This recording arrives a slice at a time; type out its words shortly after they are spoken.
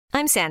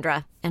I'm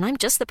Sandra, and I'm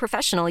just the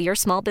professional your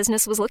small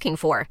business was looking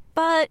for.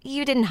 But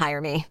you didn't hire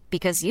me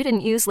because you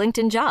didn't use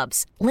LinkedIn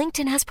Jobs.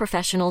 LinkedIn has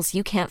professionals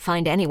you can't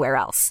find anywhere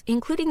else,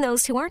 including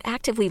those who aren't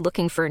actively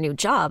looking for a new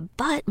job,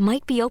 but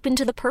might be open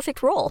to the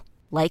perfect role,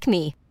 like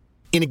me.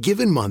 In a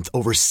given month,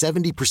 over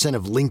 70%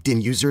 of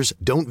LinkedIn users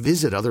don't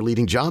visit other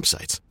leading job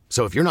sites.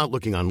 So if you're not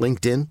looking on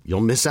LinkedIn,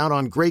 you'll miss out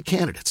on great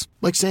candidates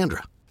like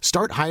Sandra.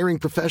 Start hiring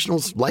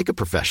professionals like a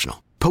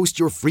professional. Post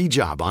your free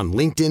job on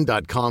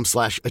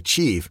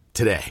linkedin.com/achieve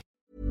today.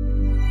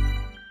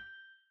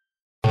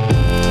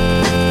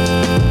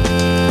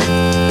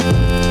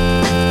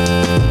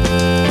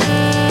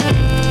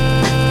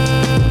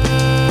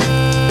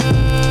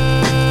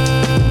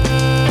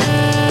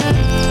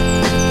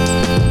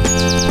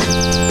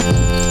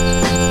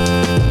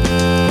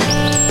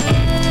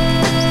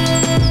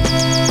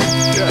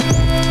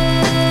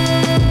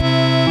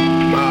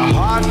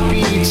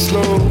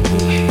 Slow.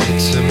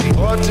 It's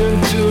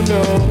important to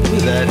know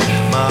that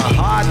my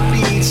heart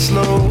beats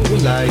slow,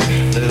 like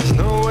there's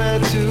nowhere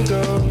to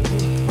go.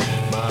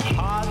 My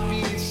heart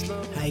beats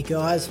slow. Hey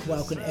guys,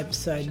 welcome to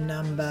episode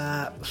number,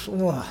 I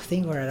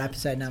think we're at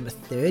episode number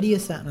 30 or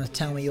something.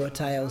 Tell me your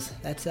tales.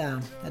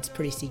 That's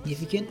pretty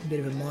significant, a bit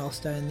of a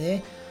milestone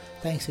there.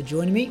 Thanks for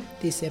joining me.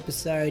 This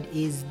episode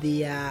is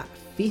the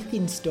fifth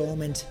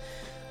installment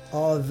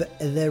of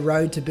the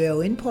Road to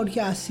Berlin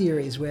podcast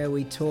series, where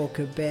we talk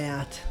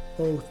about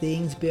all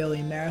things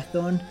Berlin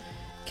Marathon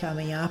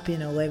coming up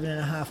in 11 and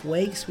a half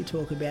weeks. We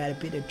talk about a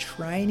bit of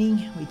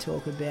training. We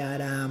talk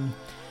about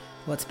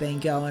what's been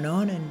going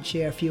on and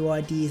share a few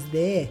ideas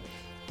there.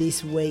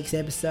 This week's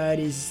episode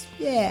is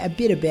a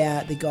bit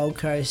about the Gold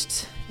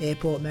Coast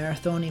Airport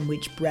Marathon, in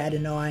which Brad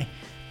and I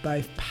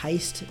both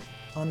paced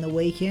on the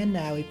weekend.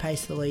 We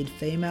paced the lead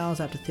females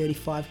up to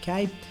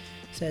 35k.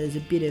 So there's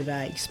a bit of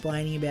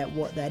explaining about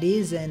what that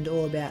is and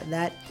all about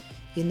that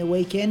in the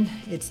weekend.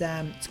 It's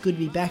good to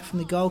be back from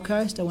the Gold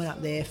Coast. I went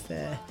up there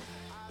for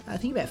I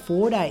think about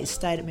 4 days.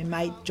 Stayed at my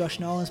mate Josh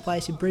Nolan's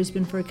place in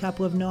Brisbane for a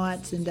couple of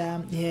nights, and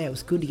it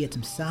was good to get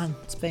some sun.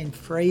 It's been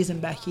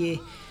freezing back here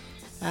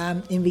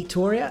in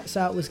Victoria,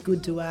 so it was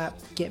good to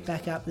get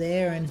back up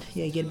there and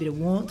get a bit of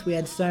warmth. We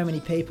had so many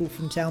people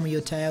from Tell Me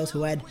Your Tales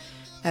who had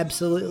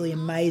absolutely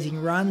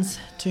amazing runs.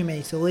 Too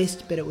many to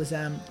list, but it was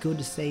good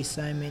to see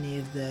so many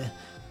of the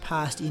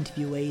past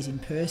interviewees in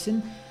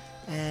person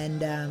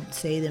and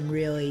see them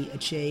really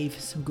achieve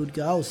some good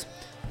goals.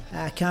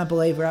 I can't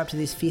believe we're up to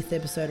this fifth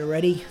episode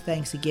already.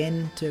 Thanks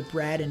again to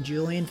Brad and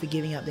Julian for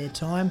giving up their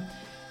time.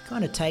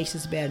 Kind of takes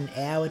us about an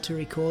hour to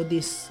record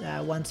this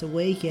once a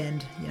week,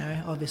 and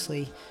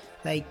obviously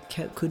they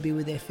could be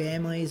with their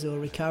families or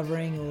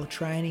recovering or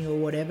training or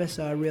whatever,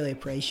 so I really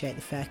appreciate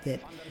the fact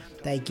that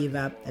they give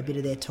up a bit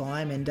of their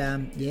time, and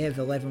with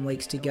 11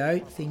 weeks to go,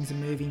 things are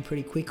moving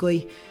pretty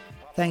quickly.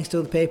 Thanks to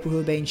all the people who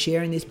have been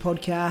sharing this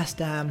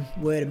podcast.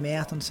 Word of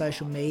mouth on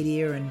social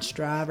media and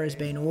Strava has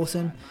been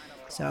awesome.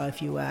 So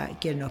if you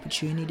get an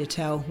opportunity to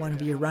tell one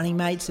of your running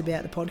mates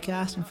about the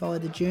podcast and follow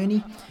the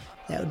journey,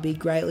 that would be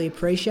greatly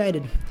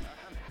appreciated.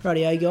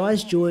 Rightio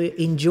guys,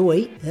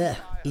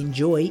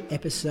 enjoy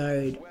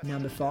episode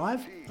number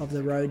 5 of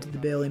the Road to the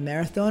Berlin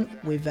Marathon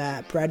with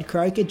Brad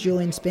Croker,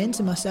 Julian Spence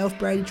and myself,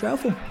 Brady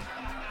Trelfall.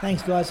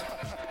 Thanks guys.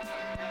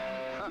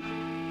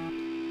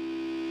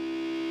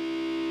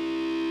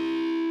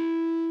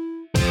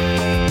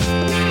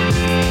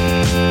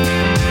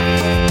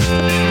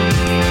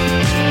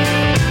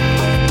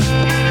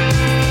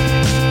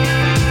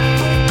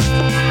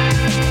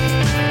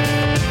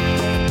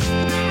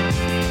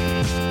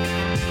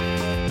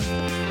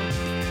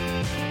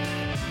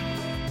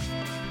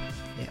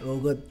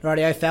 Good.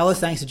 Rightio, fellas,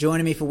 thanks for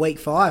joining me for week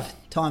 5.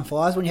 Time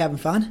flies when you're having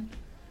fun.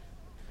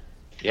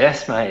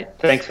 Yes, mate.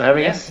 Thanks for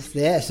having us.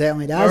 Yeah, it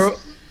certainly does. We're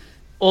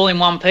all in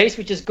one piece,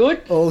 which is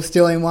good. All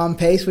still in one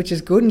piece, which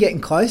is good, and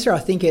getting closer. I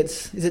think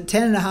is it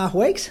 10 and a half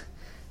weeks?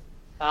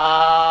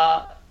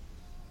 11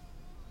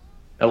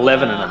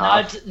 and a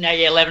half.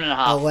 11 and a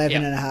half.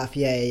 11 and a half,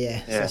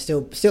 yeah.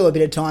 So still a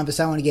bit of time for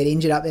someone to get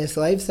injured up their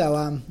sleeve. So,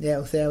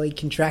 we'll see how we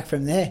can track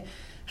from there.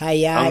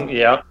 Hey,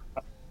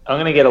 I'm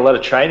going to get a lot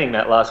of training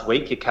that last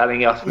week. You're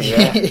cutting off me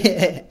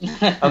there.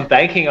 I'm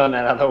banking on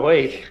that other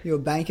week. You're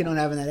banking on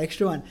having that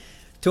extra one.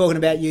 Talking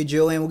about you,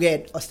 Julian, we'll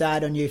get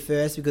started on you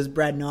first because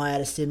Brad and I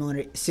had a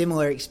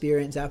similar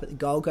experience up at the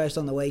Gold Coast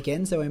on the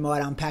weekend, so we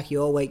might unpack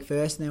your week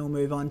first and then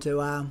we'll move on to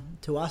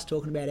us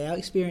talking about our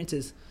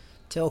experiences.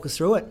 Talk us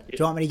through it. Do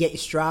you want me to get your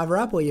Strava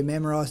up or you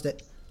memorised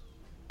it?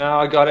 No,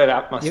 I got it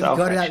up myself.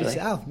 You got it up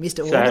yourself.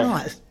 Mr.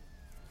 Organised.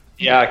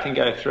 Yeah, I can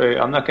go through.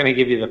 I'm not going to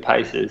give you the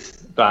paces,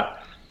 but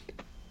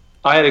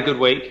I had a good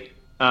week.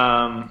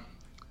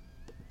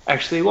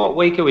 Actually, what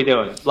week are we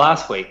doing?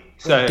 Last week.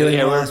 So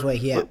last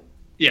week, yeah.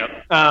 Yeah.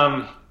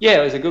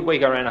 It was a good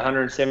week. I ran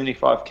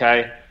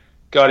 175k,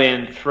 got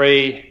in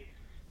 3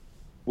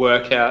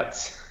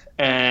 workouts,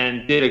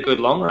 and did a good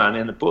long run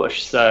in the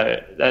bush.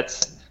 So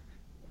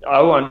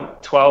I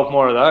want 12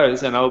 more of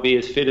those, and I'll be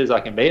as fit as I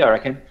can be, I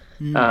reckon.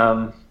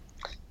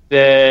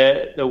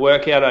 The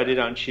workout I did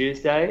on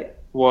Tuesday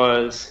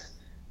was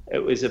it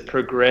was a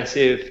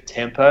progressive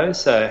tempo.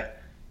 So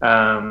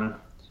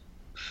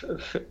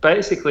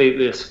basically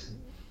this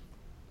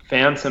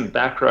found some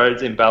back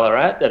roads in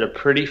Ballarat that are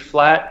pretty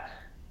flat.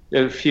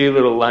 There are a few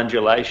little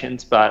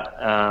undulations, but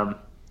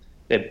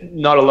there's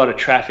not a lot of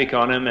traffic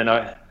on them, and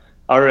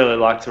I really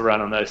like to run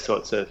on those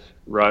sorts of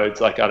roads.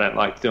 Like, I don't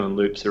like doing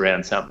loops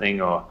around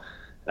something or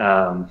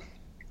on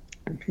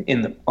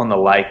the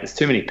lake. There's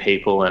too many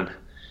people and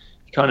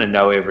you kind of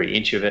know every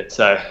inch of it.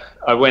 So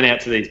I went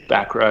out to these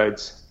back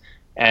roads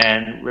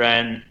and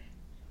ran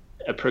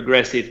a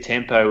progressive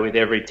tempo with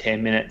every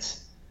 10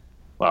 minutes.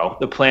 Well,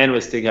 the plan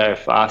was to go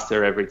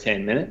faster every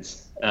 10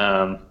 minutes,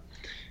 but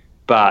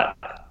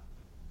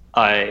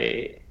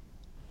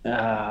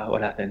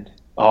what happened?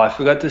 I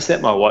forgot to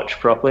set my watch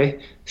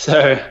properly.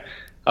 So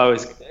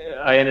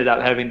I ended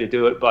up having to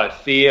do it by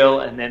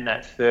feel, and then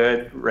that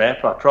third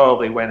rep, I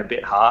probably went a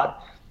bit hard.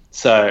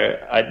 So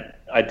I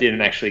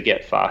didn't actually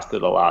get faster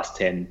the last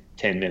 10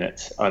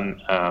 minutes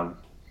on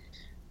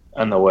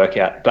the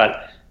workout.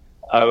 But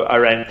I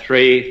ran I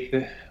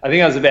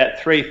think I was about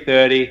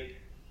 3:30,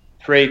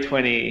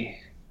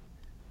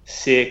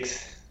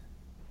 3:26.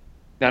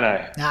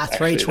 No.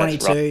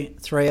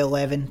 3:22,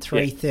 3:11,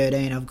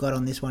 3:13 I've got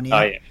on this one here.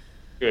 Oh, yeah.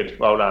 Good.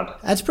 Well done.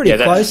 That's pretty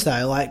close,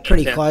 though. Like,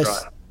 pretty close.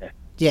 Right.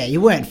 Yeah, you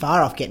weren't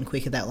far off getting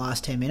quicker that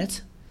last 10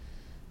 minutes.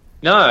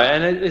 No,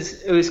 and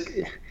it was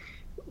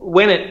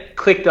when it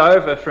clicked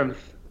over from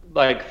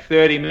like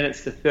 30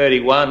 minutes to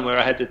 31 where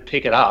I had to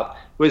pick it up.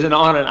 It was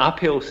on an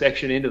uphill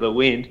section into the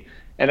wind,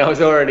 and I was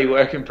already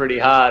working pretty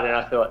hard, and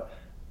I thought,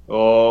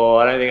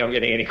 I don't think I'm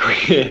getting any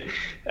quicker.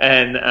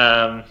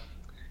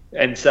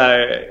 And so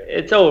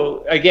it's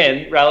all,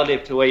 again,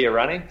 relative to where you're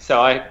running.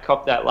 So I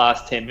copped that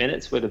last 10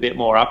 minutes with a bit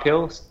more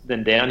uphills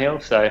than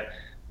downhill. So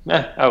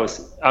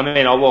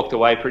I walked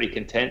away pretty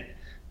content.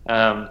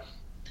 And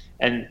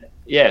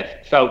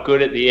yeah, felt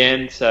good at the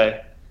end. So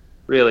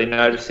really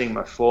noticing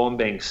my form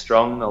being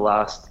strong the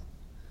last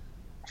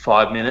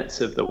 5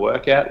 minutes of the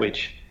workout,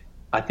 which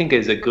I think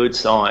is a good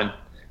sign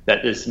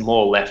that there's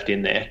more left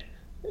in there.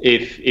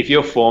 If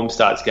your form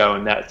starts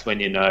going, that's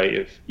when you know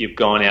you've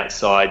gone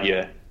outside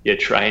your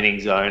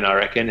training zone, I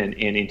reckon, and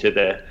into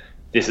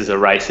this is a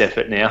race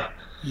effort now.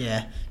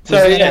 Yeah.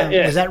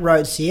 Was that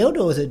road sealed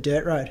or was it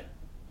dirt road?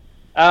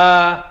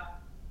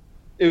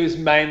 It was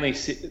mainly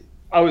it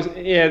was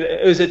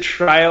a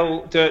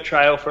dirt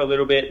trail for a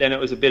little bit, then it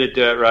was a bit of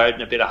dirt road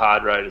and a bit of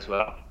hard road as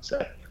well.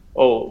 So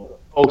all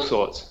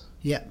sorts.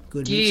 Yeah,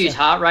 good. Do you use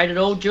heart rate at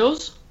all,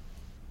 Jules?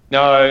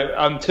 No,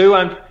 I'm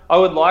I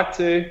would like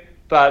to,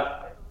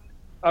 but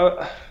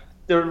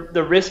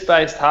the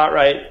risk-based heart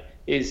rate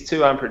is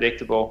too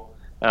unpredictable.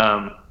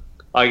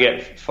 I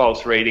get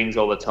false readings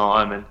all the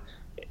time, and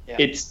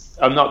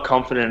I'm not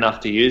confident enough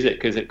to use it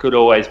because it could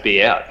always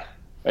be out.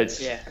 I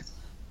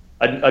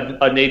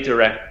need to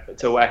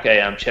whack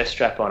a chest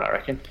strap on, I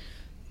reckon.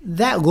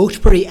 That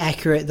looked pretty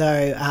accurate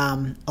though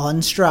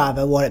on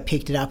Strava, what it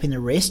picked it up in the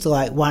wrist,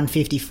 like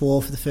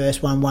 154 for the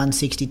first one,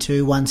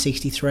 162,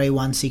 163,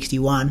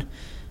 161.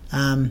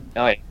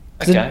 Okay.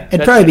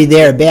 It'd probably be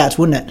thereabouts,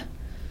 wouldn't it?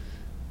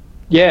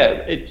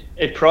 Yeah,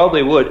 it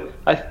probably would.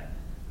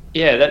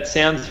 That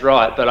sounds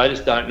right, but I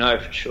just don't know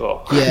for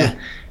sure. Yeah.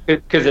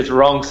 Because it's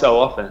wrong so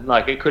often.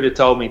 Like, it could have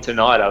told me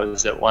tonight I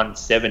was at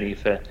 170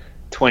 for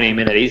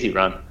 20-minute easy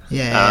run.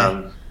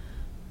 Yeah.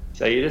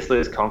 So you just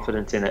lose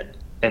confidence in it,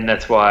 and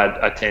that's why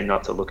I tend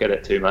not to look at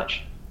it too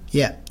much.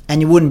 Yeah.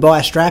 And you wouldn't buy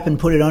a strap and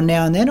put it on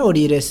now and then, or do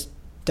you just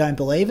don't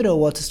believe it, or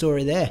what's the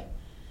story there?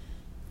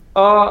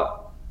 I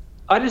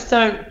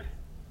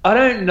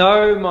don't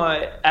know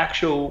my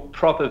actual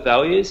proper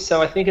values,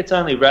 so I think it's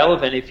only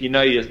relevant if you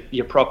know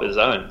your proper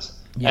zones.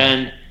 Yeah.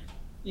 And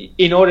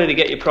in order to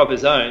get your proper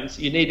zones,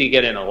 you need to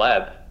get in a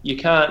lab. You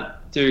can't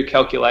do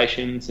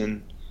calculations,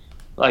 and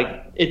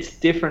it's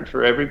different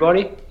for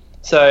everybody.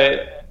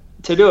 So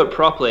to do it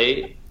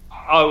properly,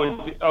 I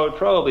would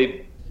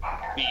probably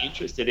be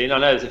interested in. I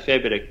know there's a fair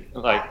bit of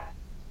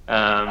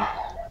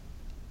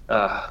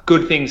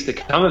good things to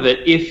come of it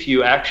if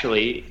you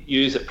actually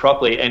use it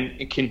properly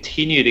and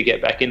continue to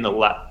get back in the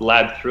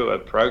lab through a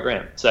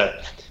program. So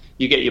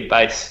you get your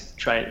base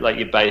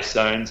your base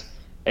zones,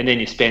 and then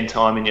you spend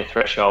time in your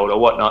threshold or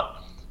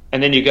whatnot,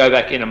 and then you go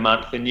back in a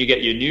month and you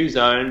get your new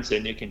zones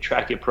and you can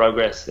track your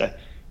progress. So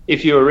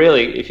if you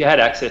had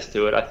access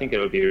to it, I think it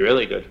would be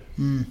really good.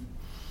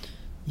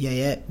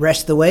 Yeah.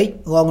 Rest of the week,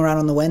 long run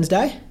on the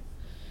Wednesday?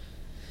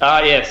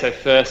 So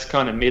first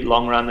kind of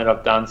mid-long run that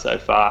I've done so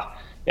far.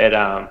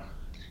 I've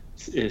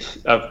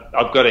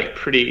got a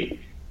pretty.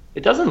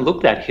 It doesn't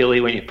look that hilly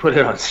when you put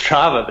it on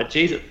Strava, but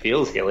geez, it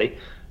feels hilly.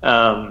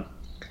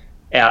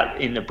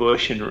 Out in the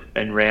bush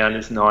and round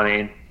is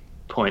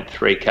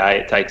 19.3k.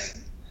 It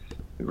takes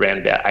around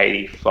about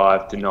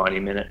 85 to 90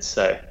 minutes.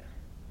 So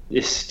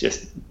this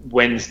just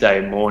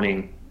Wednesday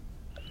morning,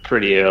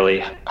 pretty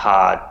early,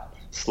 hard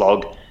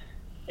slog.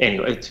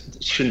 Anyway, it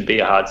shouldn't be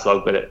a hard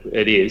slog, but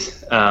it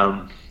is.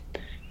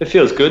 It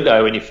feels good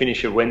though when you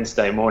finish a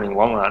Wednesday morning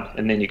long run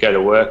and then you go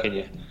to work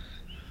and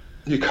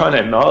your kind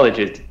of mileage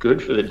is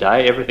good for the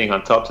day. Everything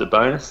on top's a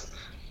bonus.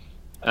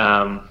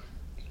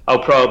 I'll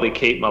probably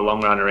keep my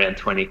long run around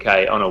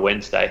 20k on a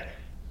Wednesday.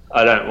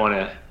 I don't want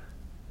to.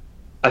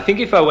 I think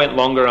if I went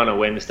longer on a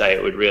Wednesday,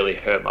 it would really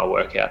hurt my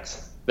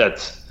workouts.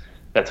 That's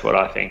what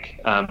I think.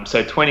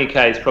 So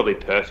 20k is probably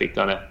perfect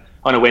on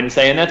a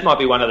Wednesday, and that might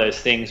be one of those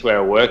things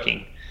where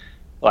working,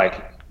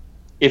 like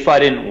if I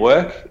didn't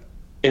work,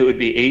 it would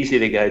be easy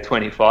to go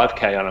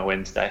 25k on a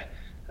Wednesday,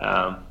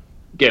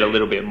 get a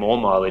little bit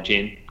more mileage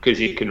in because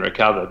you can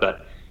recover.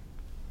 But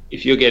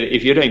if you're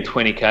doing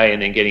 20k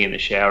and then getting in the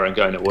shower and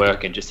going to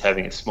work and just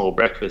having a small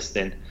breakfast,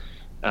 then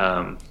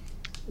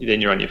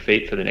you're on your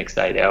feet for the next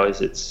 8 hours.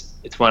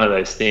 It's one of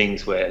those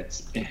things where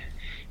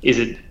is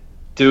it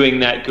doing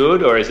that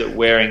good or is it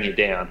wearing you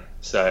down?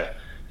 So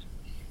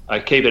I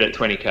keep it at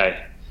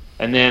 20k.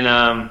 And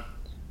then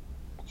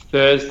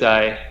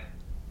Thursday,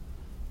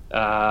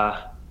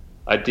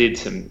 I did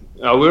some.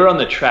 We were on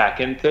the track,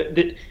 and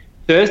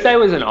Thursday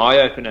was an eye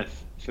opener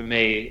for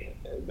me.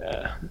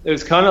 It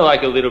was kind of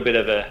like a little bit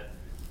of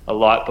a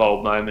light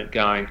bulb moment.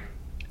 Going,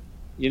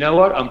 you know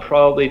what? I'm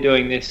probably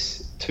doing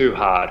this too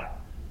hard.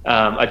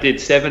 I did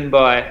 7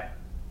 by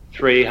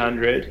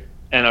 300,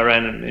 and I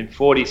ran them in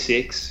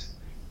 46,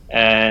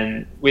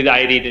 and with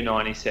 80 to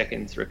 90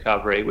 seconds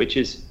recovery, which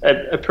is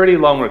a pretty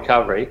long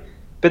recovery.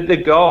 But the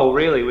goal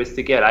really was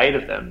to get 8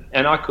 of them,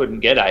 and I couldn't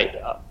get 8.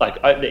 Like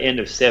at the end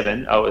of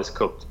 7, I was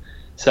cooked.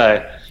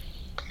 So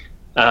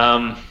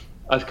I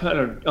was kind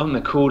of on the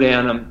cool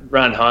down. I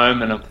ran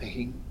home, and I'm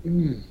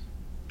thinking,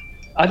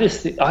 I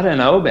don't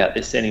know about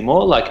this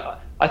anymore. Like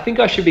I think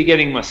I should be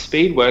getting my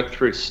speed work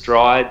through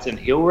strides and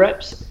hill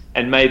reps,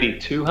 and maybe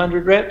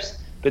 200 reps.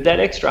 But that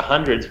extra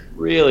 100's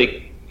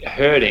really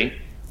hurting,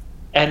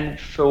 and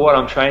for what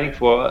I'm training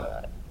for,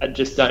 I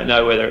just don't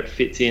know whether it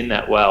fits in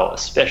that well,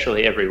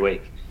 especially every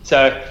week.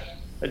 So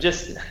I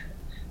guess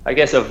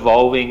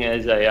evolving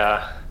as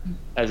a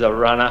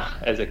runner,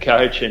 as a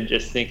coach, and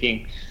just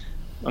thinking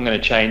I'm going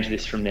to change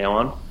this from now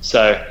on.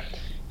 So,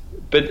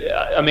 but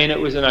I mean, it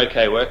was an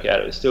okay workout.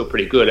 It was still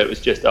pretty good. It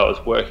was just I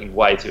was working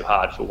way too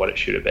hard for what it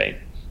should have been.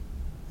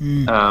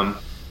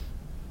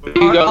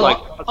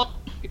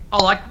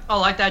 I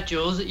like that,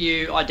 Jules, that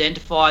you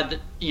identified that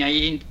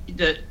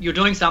that you're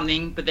doing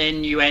something, but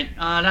then you went,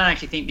 I don't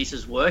actually think this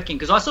is working.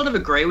 Because I sort of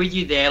agree with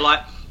you there.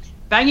 Like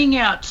banging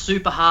out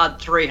super hard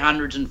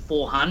 300s and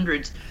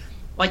 400s,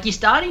 like you're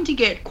starting to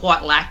get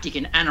quite lactic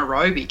and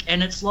anaerobic,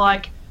 and it's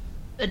like,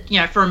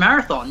 for a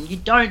marathon, you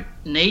don't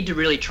need to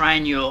really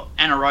train your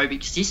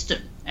anaerobic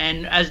system.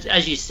 And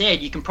as you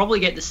said, you can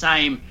probably get the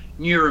same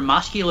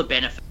neuromuscular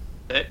benefit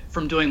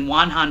from doing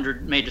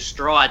 100-meter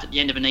strides at the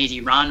end of an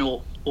easy run,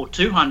 or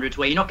 200s,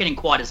 where you're not getting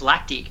quite as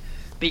lactic,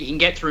 but you can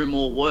get through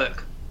more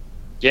work.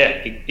 Yeah,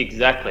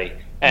 exactly.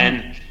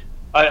 And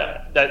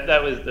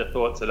that was the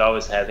thoughts that I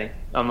was having.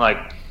 I'm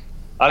like,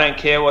 I don't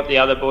care what the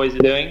other boys are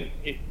doing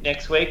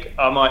next week.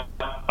 I'm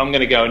going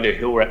to go and do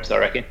hill reps, I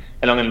reckon,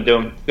 and I'm going to do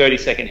them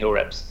 30-second hill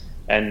reps,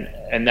 and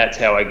that's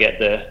how I get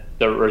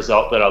the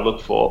result that I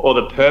look for, or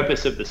the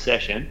purpose of the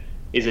session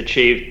is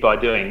achieved by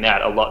doing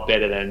that a lot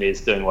better than it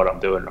is doing what I'm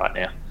doing right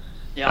now.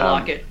 Yeah, I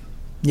like it.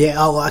 Yeah,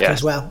 I like it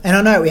as well. And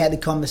I know we had the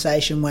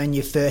conversation when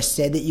you first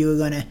said that you were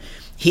going to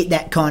hit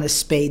that kind of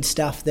speed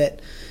stuff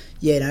that,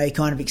 you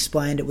kind of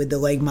explained it with the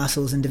leg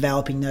muscles and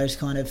developing those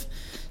kind of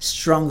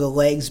stronger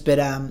legs. But,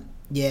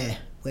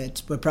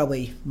 we're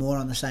probably more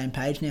on the same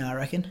page now, I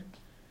reckon.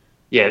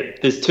 Yeah,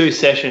 there's 2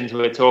 sessions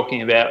we're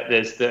talking about.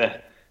 There's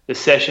the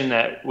session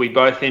that we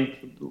both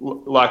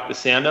like the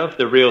sound of,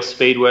 the real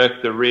speed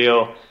work, the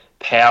real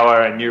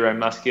power and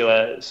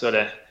neuromuscular sort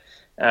of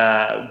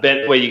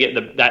where you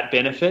get that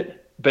benefit.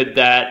 But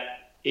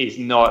that is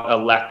not a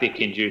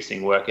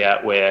lactic-inducing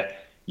workout where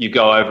you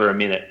go over a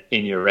minute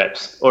in your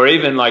reps. Or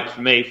even like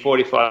for me,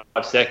 45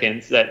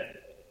 seconds,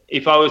 that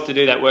if I was to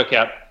do that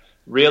workout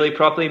really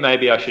properly,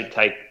 maybe I should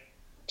take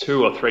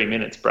 2 or 3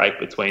 minutes break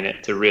between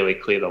it to really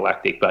clear the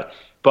lactic. But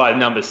by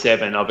number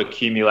 7, I've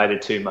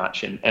accumulated too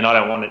much, and I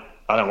don't want it.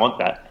 I don't want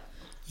that.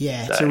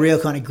 Yeah, so, it's a real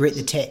kind of grit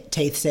the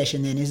teeth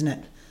session then, isn't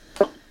it?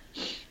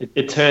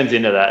 It turns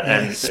into that.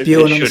 And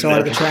spewing on the side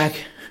of the track.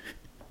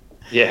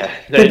 Yeah.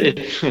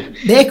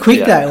 They're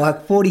quick though,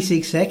 like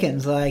 46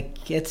 seconds.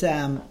 Like it's,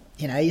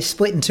 you're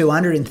splitting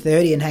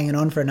 230 and hanging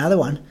on for another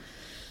one.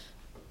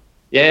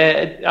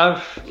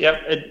 Yeah.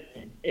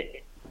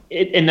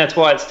 And that's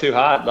why it's too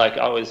hard. Like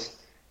I was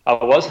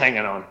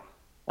hanging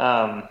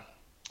on.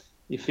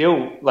 You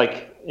feel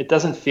like it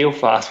doesn't feel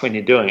fast when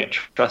you're doing it.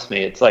 Trust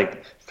me. It's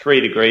like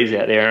 3 degrees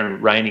out there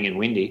and raining and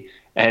windy,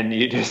 and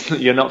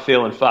you're not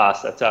feeling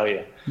fast. I tell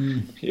you.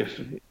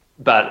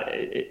 But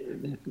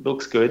it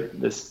looks good.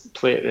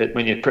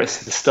 When you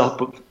press the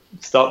stop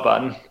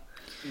button,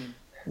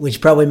 which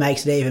probably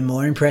makes it even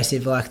more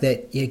impressive. Like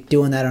that, you're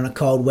doing that on a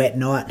cold, wet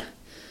night.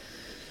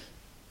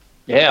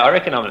 Yeah, I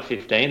reckon I'm at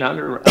 15. I'm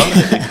going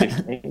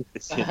to do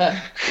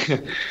 15.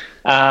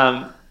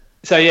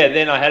 So yeah,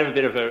 then I had a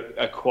bit of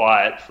a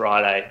quiet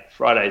Friday.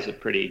 Fridays are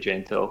pretty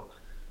gentle.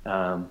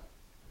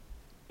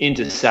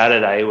 Into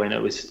Saturday when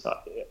it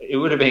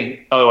would have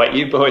been. Oh wait,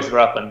 you boys were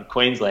up in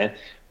Queensland.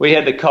 We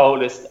had the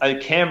coldest.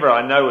 Canberra,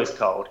 I know, was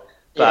cold,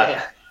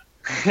 but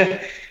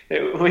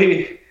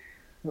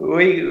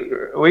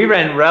we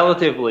ran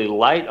relatively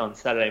late on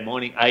Saturday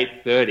morning,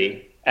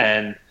 8:30,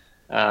 and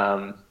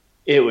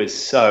it was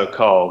so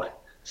cold.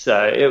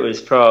 So it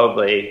was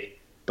probably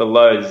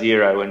below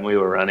zero when we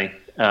were running,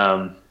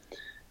 and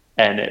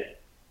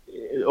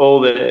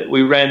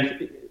we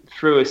ran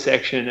through a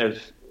section of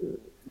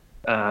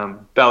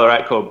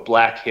Ballarat called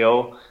Black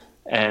Hill,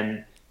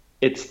 and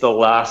it's the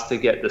last to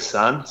get the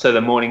sun. So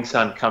the morning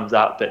sun comes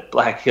up, but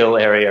Black Hill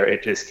area,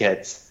 it just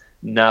gets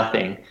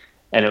nothing.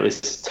 And it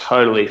was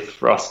totally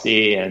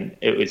frosty, and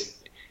it was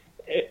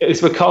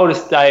the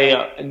coldest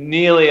day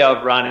nearly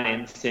I've run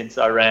in since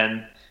I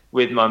ran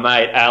with my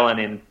mate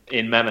Alan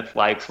in Mammoth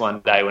Lakes one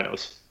day when it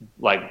was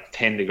like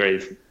 10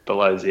 degrees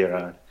below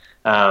zero.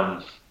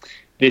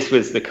 This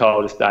was the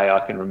coldest day I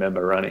can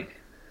remember running.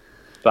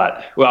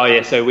 But,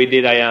 so we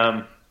did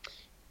a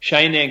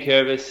Shane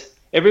Nankervis.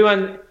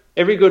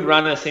 Every good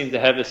runner seems to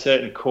have a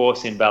certain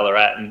course in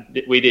Ballarat,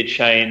 and we did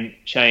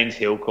Shane's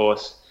Hill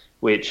course,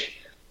 which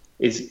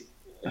is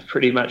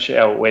pretty much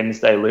our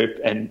Wednesday loop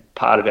and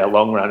part of our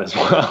long run as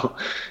well.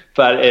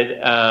 But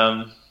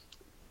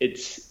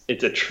it's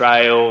a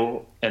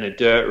trail and a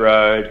dirt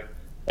road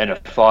and a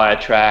fire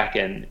track,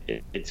 and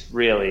it's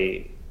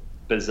really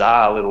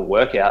bizarre little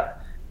workout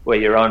where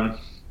you're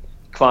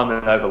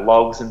climbing over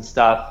logs and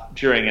stuff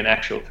during an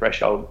actual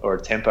threshold or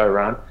a tempo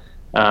run,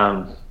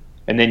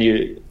 and then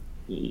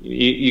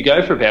you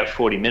go for about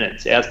 40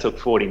 minutes. Ours took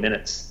 40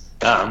 minutes.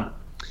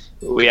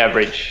 We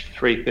averaged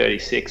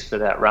 3:36 for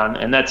that run,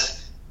 and that's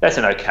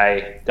an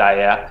okay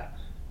day out.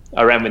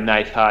 I ran with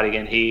Nath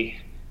Hardigan.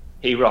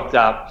 He rocked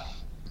up,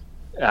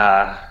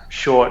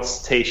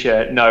 shorts,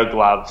 t-shirt, no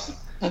gloves,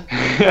 and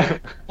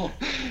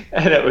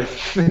it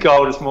was the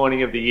coldest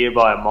morning of the year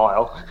by a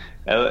mile.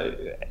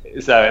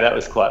 So that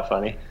was quite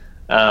funny.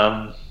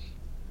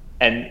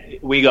 And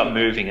we got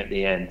moving at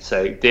the end.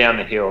 So down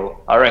the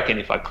hill, I reckon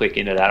if I click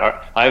into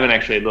that, I haven't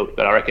actually looked,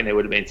 but I reckon there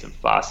would have been some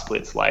fast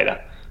splits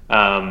later.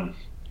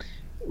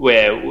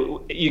 Where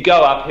you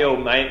go uphill,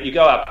 mate. You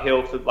go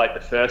uphill for like the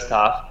first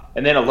half,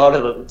 and then a lot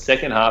of the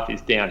second half is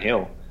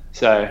downhill.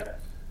 So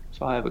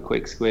if I have a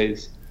quick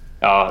squeeze,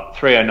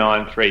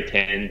 309,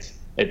 310s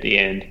at the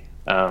end,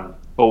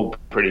 all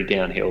pretty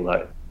downhill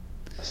though.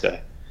 So,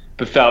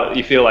 but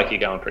you feel like you're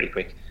going pretty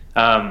quick.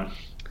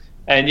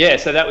 And yeah,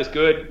 so that was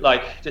good.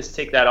 Like, just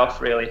tick that off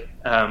really.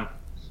 And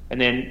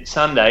then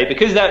Sunday,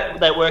 because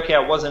that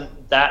workout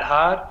wasn't that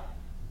hard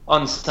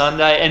on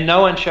Sunday, and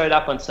no one showed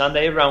up on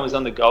Sunday. Everyone was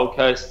on the Gold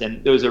Coast,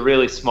 and there was a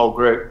really small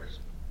group.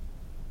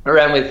 I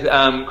ran with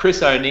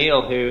Chris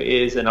O'Neill, who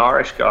is an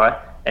Irish guy,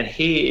 and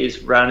he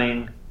is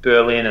running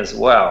Berlin as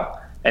well.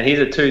 And he's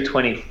a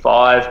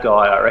 2:25 guy,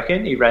 I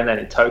reckon. He ran that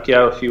in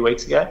Tokyo a few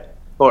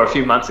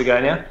months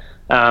ago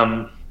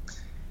now.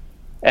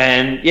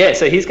 And yeah,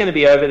 so he's going to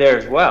be over there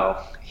as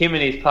well. Him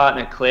and his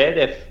partner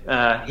Claire,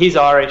 he's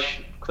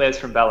Irish, Claire's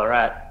from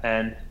Ballarat,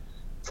 and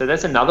so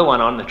that's another one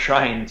on the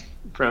train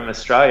from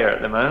Australia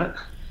at the moment.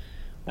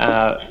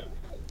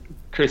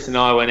 Chris and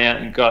I went out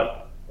and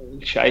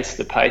chased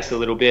the pace a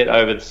little bit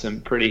over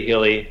some pretty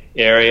hilly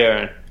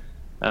area,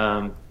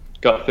 and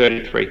got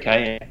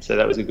 33k in. So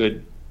that was a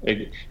good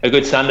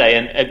Sunday.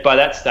 And by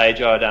that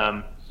stage,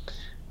 I'd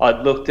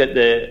looked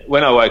at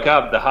when I woke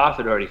up, the half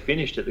had already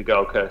finished at the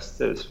Gold Coast.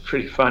 It was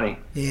pretty funny.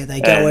 Yeah,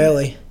 they go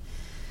early.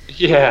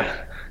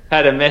 Yeah,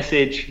 had a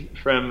message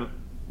from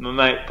my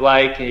mate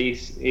Blake.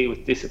 He was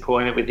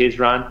disappointed with his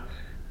run,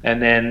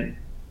 and then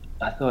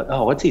I thought,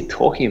 what's he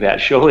talking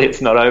about? Surely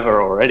it's not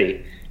over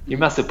already. You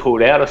must have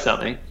pulled out or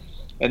something.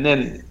 And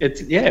then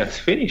it was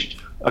finished.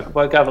 I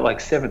woke up at like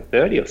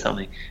 7:30 or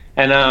something,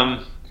 and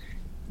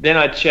then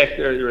I checked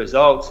the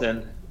results,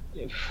 and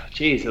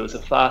geez, it was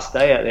a fast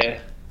day out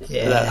there.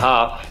 Yeah. For that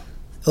half.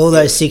 All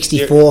those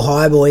 64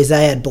 high boys,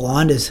 they had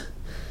blinders.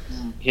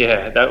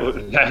 Yeah, that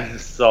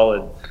was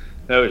solid.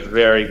 That was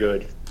very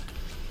good.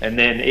 And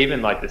then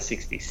even like the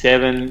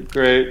 67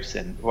 groups,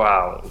 and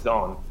wow, it was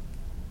on.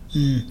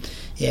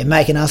 Yeah,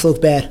 making us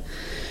look bad.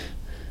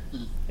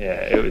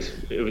 Yeah, it was.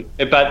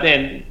 But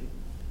then,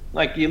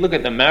 like, you look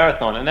at the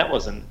marathon, and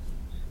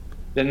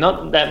there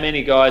not that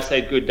many guys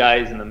had good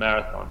days in the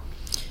marathon.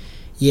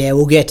 Yeah,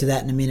 we'll get to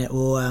that in a minute.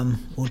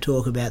 We'll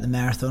talk about the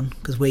marathon,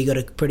 because we got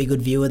a pretty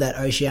good view of that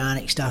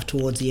oceanic stuff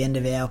towards the end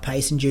of our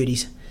pacing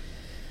duties.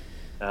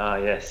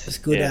 Yes. It's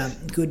good. Yes.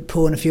 Good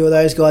pulling a few of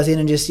those guys in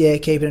and just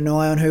keeping an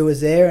eye on who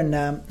was there and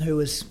who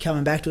was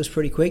coming back to us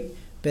pretty quick.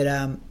 But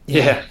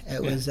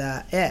it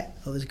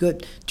was good.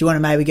 Do you want to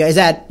maybe go?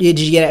 Did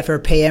you get out for a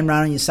PM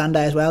run on your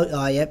Sunday as well?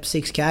 Oh, yep,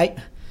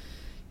 6k.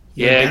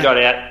 Got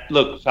out.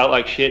 Look, felt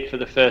like shit for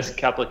the first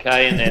couple of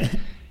k, and then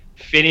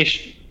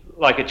finished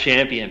like a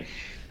champion.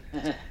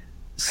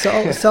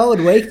 Solid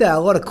week though. A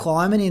lot of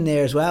climbing in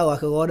there as well,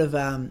 like a lot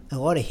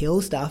of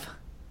hill stuff.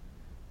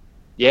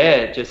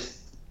 Yeah, just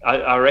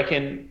I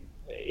reckon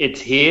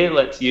it's here.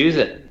 Let's use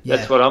it. Yeah.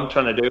 That's what I'm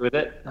trying to do with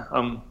it.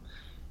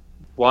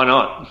 Why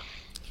not?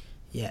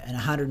 Yeah, and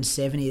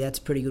 170. That's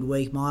a pretty good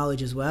week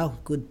mileage as well.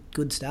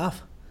 Good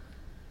stuff.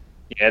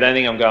 Yeah, I don't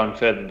think I'm going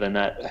further than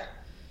that.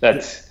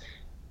 That's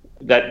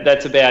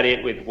that's about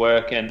it with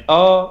work. And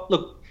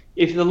look,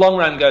 if the long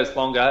run goes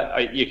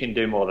longer, you can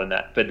do more than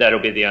that. But that'll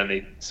be the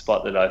only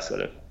spot that I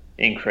sort of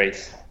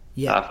increase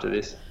after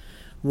this.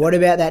 What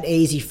about that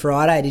easy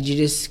Friday? Did you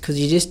because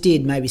you just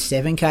did maybe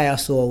 7K I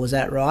saw, was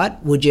that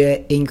right? Would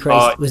you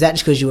increase, was that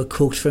just because you were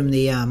cooked from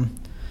the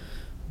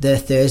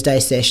Thursday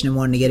session and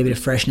wanted to get a bit of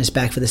freshness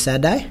back for the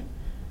Saturday?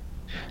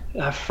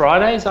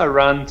 Fridays I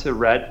run to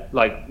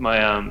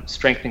my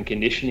strength and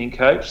conditioning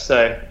coach,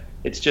 so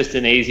it's just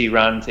an easy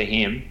run to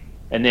him.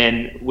 And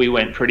then we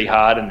went pretty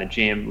hard in the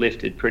gym,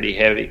 lifted pretty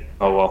heavy.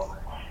 Oh, well,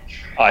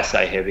 I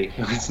say heavy.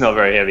 It's not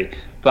very heavy.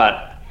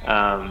 But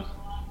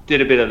did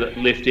a bit of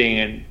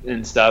lifting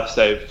and stuff.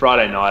 So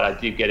Friday night I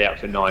did get out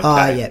for 9K.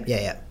 Oh,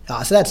 yeah.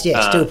 Oh, so that's,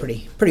 still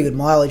pretty good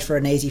mileage for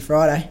an easy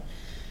Friday.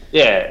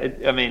 Yeah,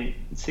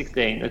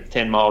 16, it's a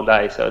 10-mile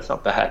day, so it's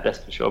not bad, that's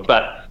for sure.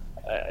 But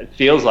it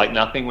feels like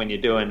nothing when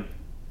you're doing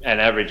an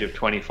average of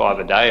 25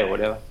 a day or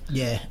whatever.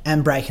 Yeah,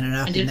 and breaking it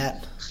up in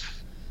that.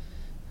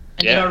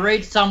 And did I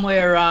read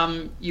somewhere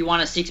you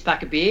won a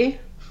 6-pack of beer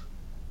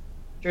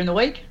during the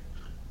week?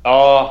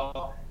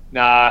 Oh,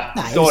 nah,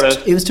 sort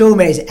of. It was talking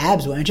about his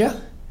abs, weren't you?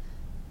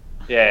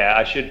 Yeah,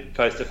 I should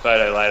post a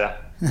photo later.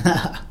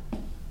 I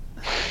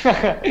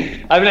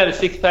haven't had a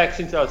 6-pack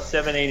since I was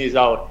 17 years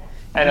old,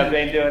 and I've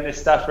been doing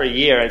this stuff for a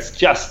year. It's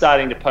just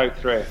starting to poke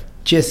through.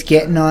 Just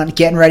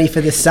getting ready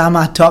for the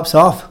summer, tops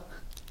off.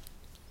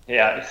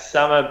 Yeah,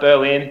 summer,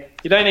 Berlin.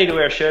 You don't need to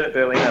wear a shirt at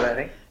Berlin, I don't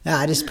think.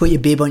 Nah, just put your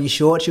bib on your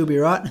shorts, you'll be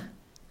right.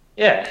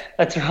 Yeah,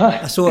 that's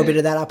right. I saw a bit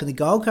of that up in the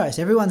Gold Coast.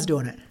 Everyone's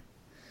doing it.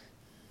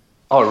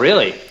 Oh,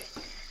 really?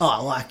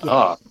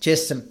 Oh,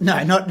 just some.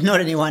 No, not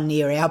anyone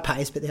near our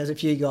pace, but there's a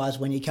few guys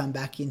when you come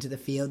back into the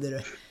field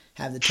that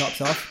have the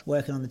tops off,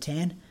 working on the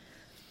tan.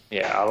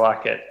 Yeah, I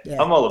like it.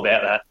 Yeah. I'm all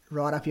about that.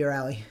 Right up your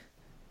alley.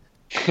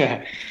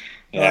 Yeah.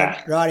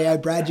 Rightio,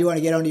 Brad, do you want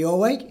to get on to your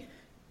week?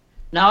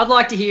 No, I'd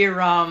like to hear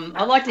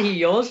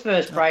yours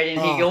first, Brady,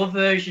 and hear your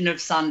version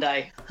of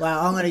Sunday. Well,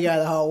 I'm going to go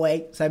the whole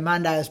week. So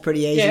Monday was pretty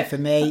easy for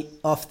me.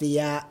 Off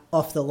the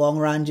long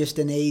run, just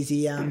an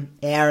easy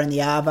hour in the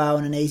Arvo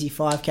and an easy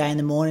 5K in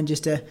the morning.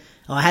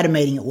 I had a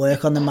meeting at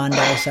work on the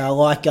Monday, so I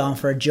like going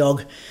for a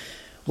jog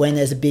when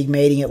there's a big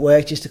meeting at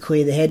work just to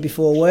clear the head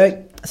before work.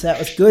 So that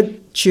was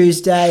good.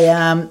 Tuesday,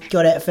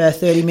 got out for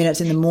 30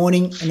 minutes in the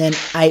morning and then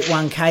 8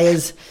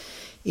 1Kers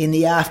in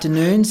the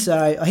afternoon.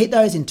 So I hit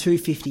those in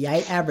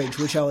 2:58 average,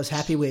 which I was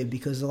happy with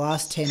because the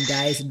last 10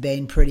 days had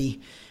been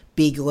pretty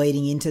big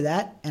leading into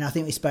that. And I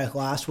think we spoke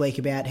last week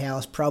about how I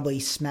was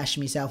probably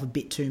smashing myself a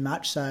bit too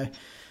much. So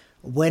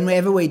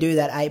whenever we do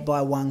that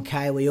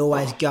 8x1K, we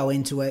always go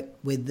into it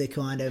with the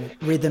kind of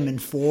rhythm and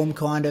form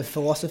kind of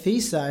philosophy.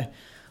 So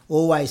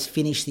always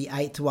finish the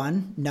 8th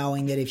one,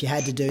 knowing that if you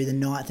had to do the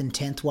 9th and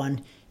 10th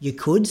one, you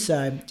could.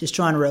 So just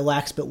trying to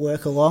relax but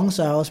work along.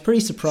 So I was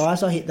pretty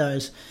surprised. I hit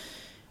those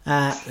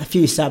a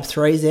few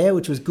sub-3s there,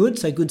 which was good.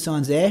 So good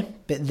signs there.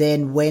 But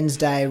then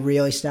Wednesday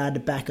really started to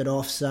back it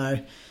off. So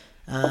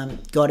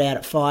got out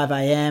at 5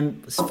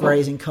 a.m. It was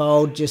freezing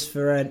cold just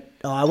for I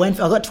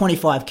got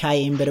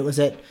 25K in, but it was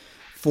at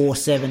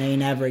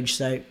 4:17 average.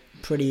 So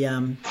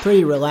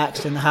pretty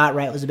relaxed. And the heart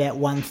rate was about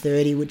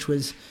 130, which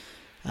was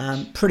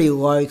pretty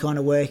low kind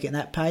of work at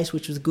that pace,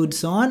 which was a good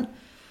sign.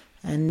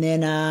 And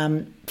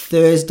then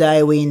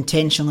Thursday we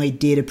intentionally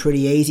did a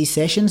pretty easy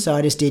session. So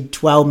I just did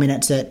 12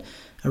 minutes at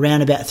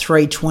around about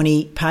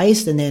 3:20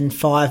 pace and then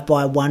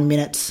 5x1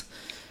 minutes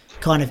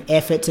kind of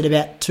efforts at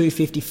about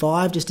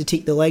 2:55 just to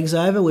tick the legs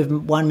over with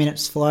 1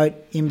 minute's float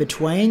in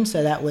between.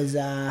 So that was,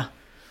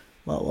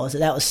 what was it?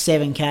 That was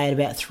 7K at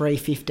about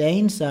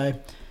 3:15. So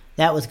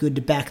that was good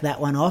to back that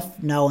one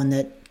off, knowing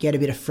that get a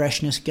bit of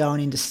freshness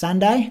going into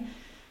Sunday.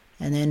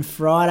 And then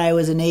Friday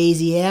was an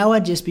easy hour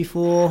just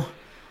before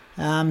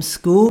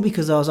school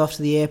because I was off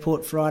to the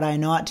airport Friday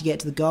night to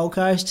get to the Gold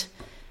Coast.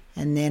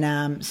 And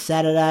then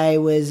Saturday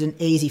was an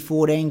easy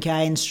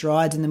 14K in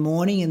strides in the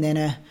morning and then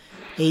a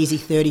easy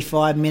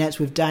 35 minutes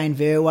with Dane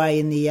Verway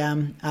in the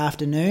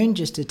afternoon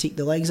just to tick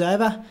the legs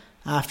over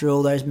after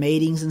all those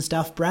meetings and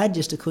stuff, Brad,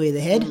 just to clear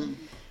the head.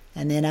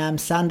 And then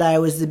Sunday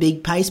was the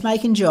big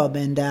pacemaking job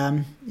and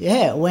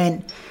it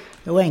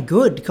went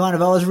good. Kind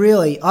of, I was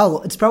really,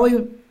 it's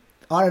probably,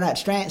 I don't know,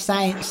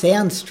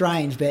 sounds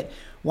strange, but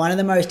one of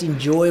the most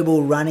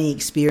enjoyable running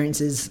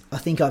experiences I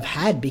think I've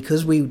had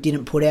because we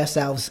didn't put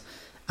ourselves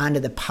under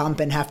the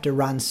pump and have to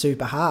run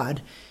super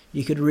hard.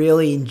 You could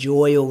really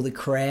enjoy all the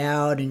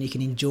crowd and you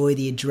can enjoy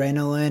the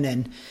adrenaline,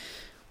 and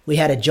we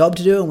had a job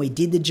to do and we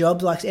did the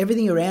job. Like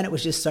everything around it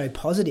was just so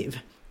positive.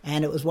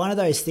 And it was one of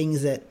those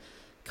things that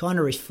kind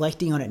of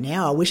reflecting on it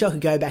now, I wish I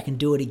could go back and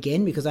do it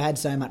again because I had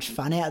so much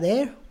fun out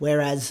there.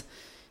 Whereas,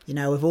 you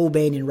know, we've all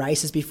been in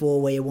races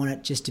before where you want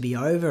it just to be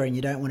over and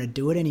you don't want to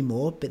do it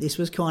anymore. But this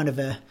was kind of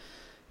a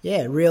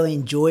really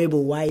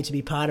enjoyable way to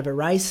be part of a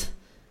race.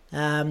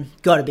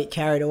 Got a bit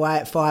carried away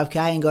at 5K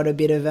and got a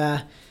bit of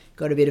a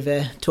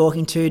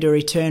talking to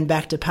return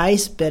back to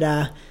pace, but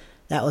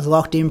that was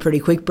locked in pretty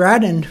quick,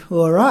 Brad, and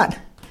all right,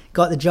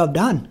 got the job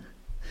done.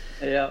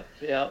 Yeah.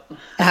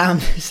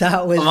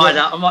 So it was.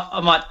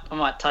 I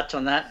might touch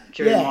on that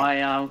during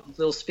my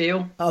little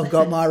spiel. I've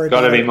got my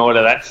rebuttal. Got to be more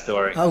to that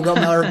story. I've got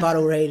my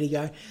rebuttal ready to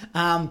go.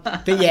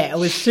 But yeah, it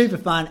was super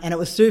fun, and it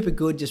was super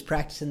good just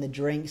practicing the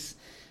drinks,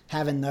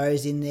 having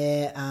those in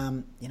there.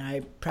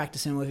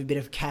 Practicing with a bit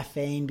of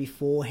caffeine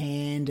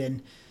beforehand,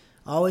 and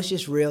I was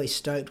just really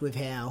stoked with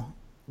how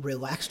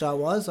relaxed I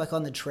was, like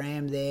on the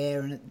tram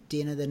there and at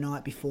dinner the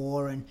night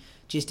before, and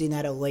just in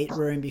that elite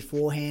room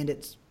beforehand.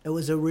 It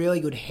was a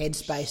really good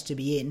headspace to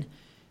be in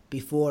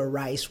before a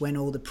race when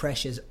all the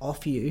pressure's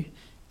off you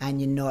and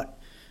you're not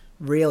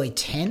really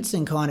tense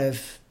and kind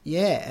of,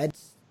 it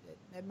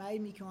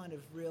made me kind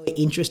of really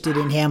interested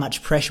in how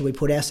much pressure we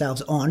put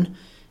ourselves on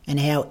and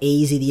how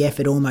easy the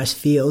effort almost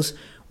feels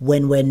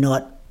when we're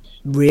not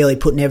really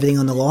putting everything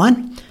on the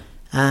line.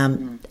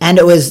 And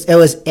it was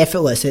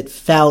effortless. It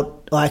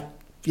felt like,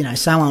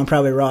 someone will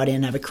probably write in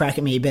and have a crack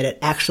at me, but it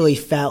actually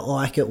felt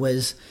like it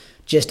was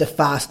just a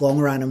fast long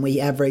run, and we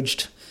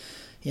averaged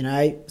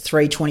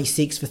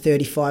 3:26 for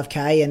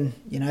 35k, and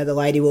the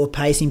lady we were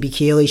pacing,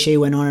 Bikili, she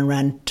went on and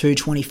ran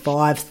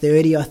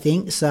 2:25:30, I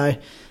think. So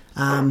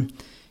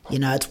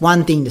it's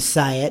one thing to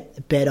say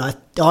it, but I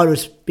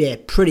was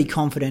pretty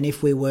confident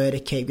if we were to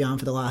keep going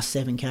for the last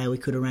 7k we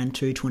could have ran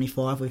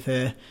 2:25 with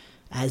her,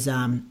 as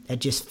it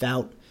just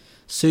felt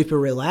super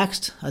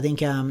relaxed. I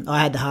think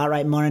I had the heart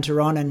rate monitor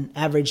on and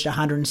averaged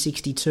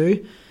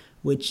 162,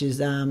 which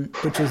was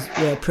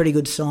pretty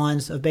good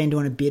signs. I've been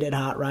doing a bit at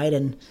heart rate,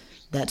 and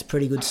that's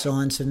pretty good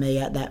signs for me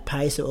at that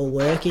pace that we're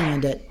working.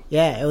 And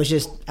it was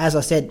just, as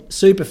I said,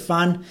 super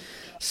fun,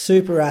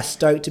 super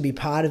stoked to be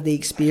part of the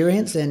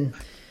experience. And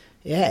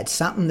it's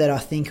something that I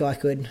think I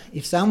could,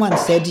 if someone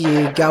said to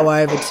you, go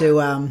over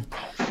to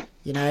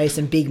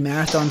some big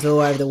marathons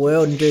all over the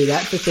world and do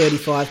that for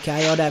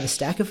 35k, I'd have a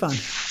stack of fun.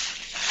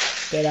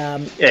 But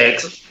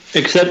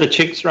except the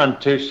chicks run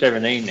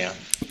 2:17 now.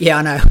 Yeah,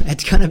 I know.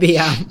 It's going to be,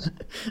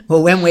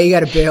 when we go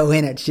to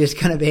Berlin, it's just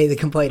going to be the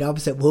complete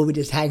opposite. We'll be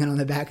just hanging on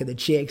the back of the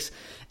chicks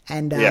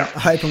and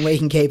hoping we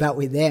can keep up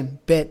with them.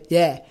 But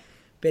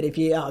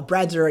if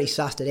Brad's already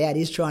sussed it out.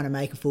 He's trying to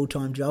make a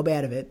full-time job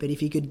out of it. But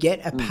if you could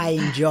get a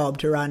paying job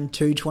to run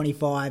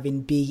 2:25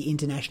 in big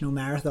international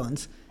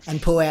marathons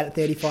and pull out at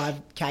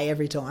 35k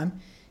every time,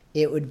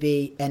 it would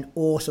be an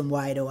awesome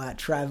way to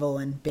travel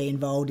and be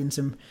involved in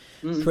some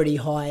pretty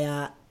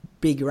high,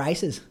 big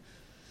races.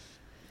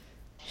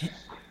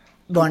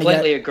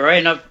 Completely agree,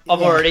 and I've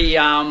already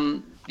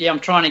I'm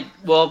trying to.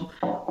 Well,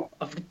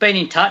 I've been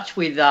in touch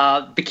with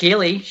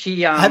Bikili.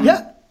 She have you?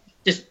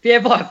 Just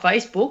via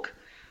Facebook,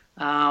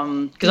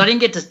 because I didn't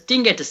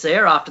get to see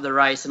her after the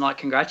race and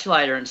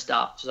congratulate her and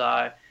stuff.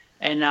 So,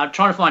 and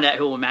trying to find out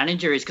who her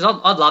manager is,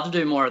 because I'd love to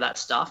do more of that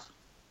stuff.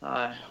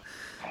 So,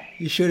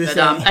 you should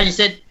have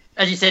said.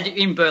 As you said,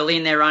 in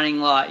Berlin they're running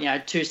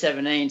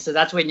 2:17, so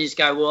that's when you just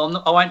go,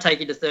 well, I won't take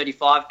you to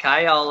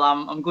 35k.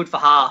 I'm good for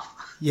half.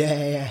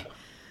 Yeah.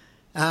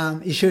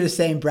 You should have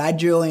seen Brad,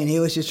 Julian. He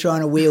was just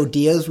trying to wheel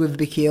deals with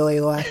Bikili,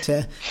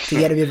 to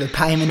get a bit of a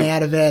payment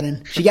out of it,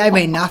 and she gave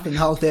me nothing the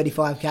whole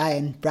 35k,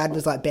 and Brad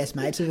was best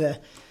mates with her.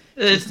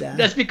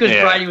 That's because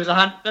Brady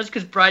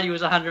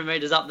was 100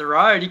 meters up the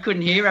road. He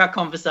couldn't hear our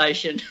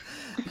conversation.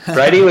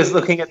 Brady was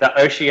looking at the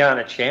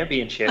Oceania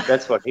Championship.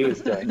 That's what he was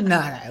doing.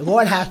 No.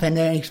 What happened?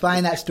 And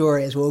explain that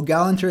story as well.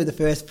 Going through the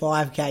first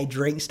 5k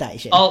drink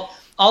station.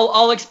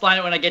 I'll explain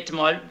it when I get to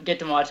my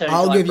turn.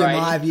 I'll give you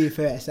my view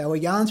first. So we're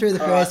going through the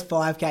first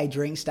 5k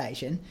drink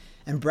station,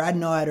 and Brad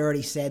and I had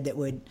already said that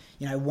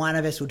one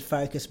of us would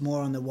focus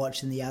more on the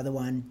watch than the other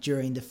one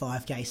during the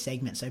 5k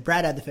segment. So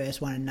Brad had the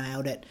first one and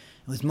nailed it.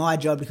 It was my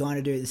job to kind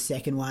of do the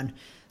second one.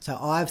 So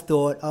I've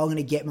thought, I'm going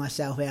to get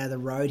myself out of the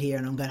road here,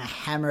 and I'm going to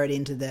hammer it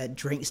into the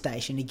drink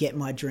station to get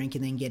my drink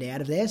and then get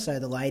out of there, so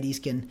the ladies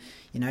can,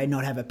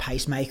 not have a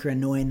pacemaker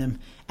annoying them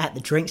at the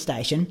drink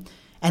station.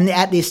 And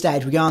at this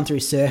stage, we're going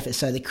through surface,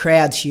 so the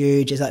crowd's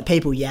huge. There's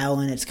people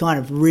yelling. It's kind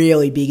of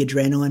really big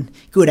adrenaline,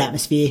 good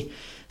atmosphere.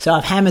 So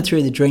I've hammered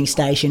through the drink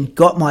station,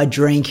 got my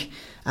drink,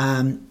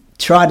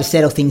 tried to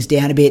settle things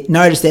down a bit.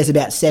 Noticed there's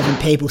about 7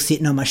 people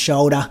sitting on my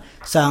shoulder.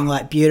 So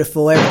I'm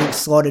beautiful. Everything's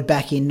slotted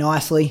back in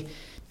nicely.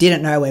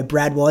 Didn't know where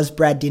Brad was.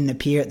 Brad didn't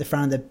appear at the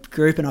front of the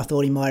group, and I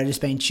thought he might have just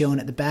been chilling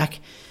at the back.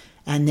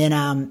 And then,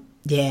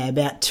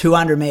 about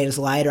 200 metres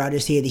later, I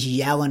just hear this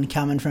yelling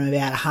coming from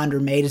about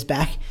 100 metres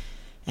back.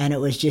 And it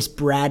was just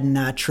Brad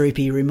and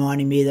Troopy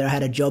reminding me that I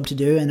had a job to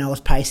do and I was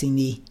pacing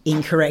the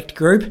incorrect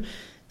group.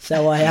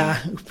 So I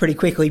pretty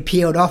quickly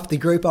peeled off the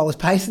group I was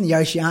pacing, the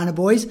Oceania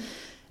boys,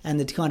 and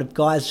the kind of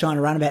guys trying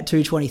to run about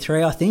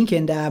 2:23, I think,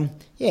 and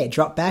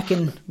dropped back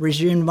and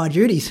resumed my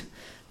duties.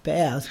 But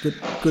it was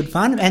good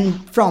fun.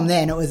 And from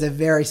then, it was a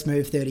very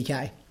smooth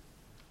 30k.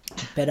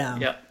 But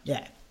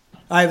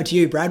over to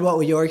you, Brad. What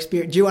were your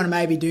experience? Do you want to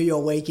maybe do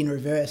your week in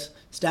reverse?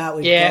 Start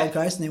with Gold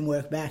Coast and then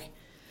work back.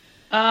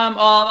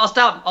 I'll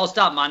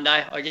start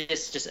Monday. I guess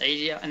it's just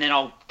easier, and then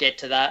I'll get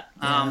to that.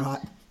 Right.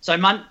 So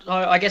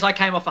I guess I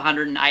came off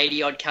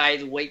 180 odd K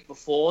the week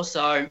before.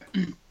 So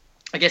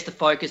I guess the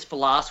focus for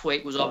last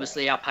week was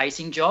obviously our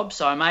pacing job.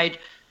 So I made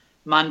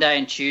Monday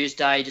and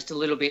Tuesday, just a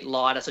little bit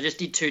lighter. So I just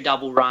did 2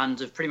 double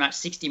runs of pretty much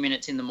 60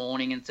 minutes in the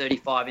morning and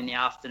 35 in the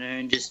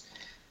afternoon, just,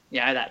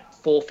 that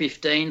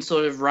 4:15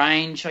 sort of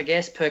range, I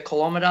guess, per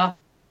kilometre.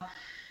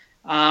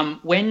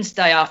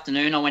 Wednesday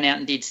afternoon, I went out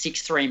and did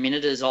 6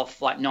 3-minuters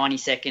off like 90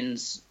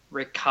 seconds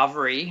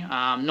recovery,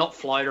 not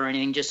float or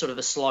anything, just sort of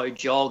a slow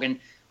jog. And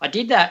I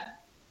did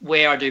that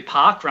where I do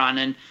park run,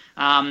 and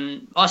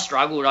I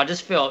struggled. I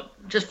just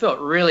felt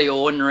really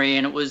ordinary,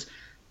 and it was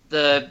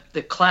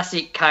the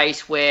classic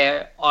case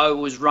where I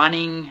was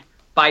running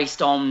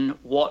based on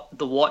what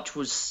the watch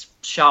was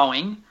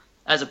showing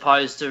as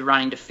opposed to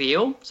running to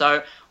feel.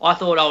 So I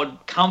thought I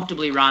would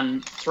comfortably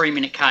run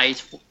 3-minute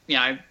Ks,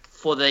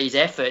 for these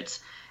efforts,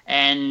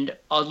 and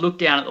I'd look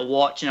down at the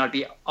watch and I'd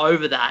be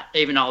over that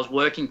even though I was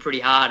working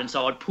pretty hard, and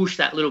so I'd push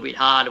that little bit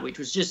harder, which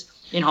was just,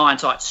 in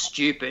hindsight,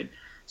 stupid.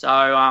 So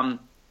I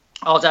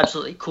was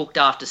absolutely cooked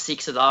after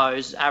 6 of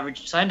those. So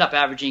I ended up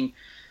averaging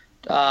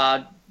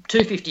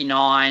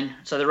 2:59,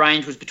 so the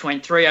range was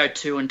between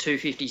 3:02 and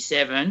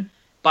 2:57,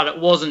 but it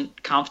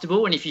wasn't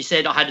comfortable, and if you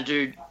said I had to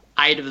do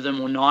 8 of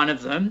them or 9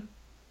 of them,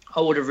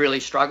 I would have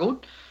really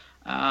struggled.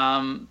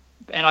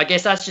 And I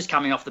guess that's just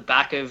coming off the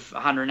back of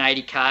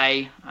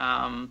 180k,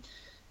 and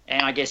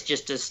I guess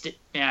just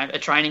a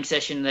training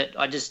session that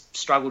I just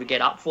struggle to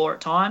get up for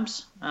at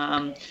times.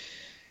 And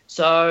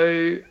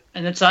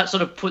that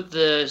sort of put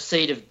the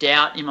seed of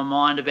doubt in my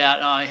mind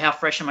about how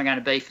fresh am I going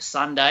to be for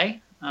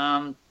Sunday.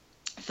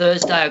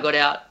 Thursday I got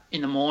out in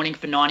the morning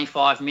for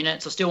 95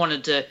 minutes. I still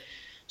wanted to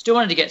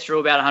get through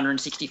about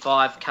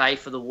 165k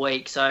for the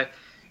week, so I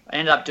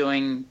ended up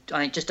doing, I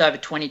think, just over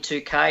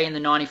 22k in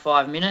the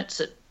 95 minutes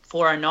at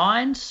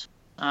 4:09s,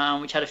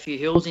 which had a few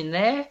hills in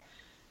there.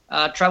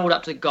 Travelled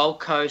up to the Gold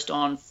Coast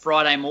on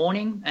Friday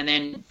morning, and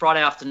then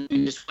Friday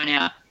afternoon just went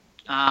out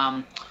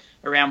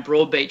around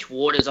Broadbeach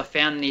Waters. I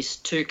found this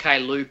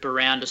 2k loop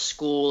around a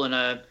school and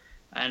a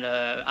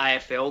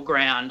AFL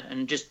ground,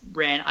 and just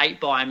ran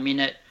 8 by a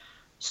minute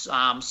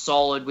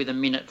solid with a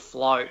minute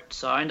float.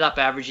 So I ended up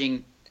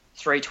averaging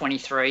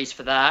 3:23s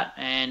for that,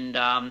 and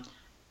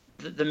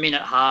the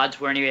minute hards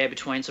were anywhere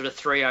between sort of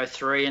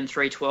 3:03 and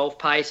 3:12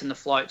 pace, and the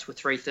floats were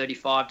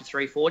 3:35 to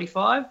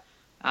 3:45.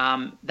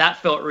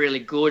 That felt really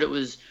good. It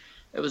was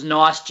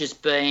nice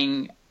just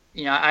being,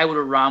 able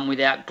to run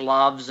without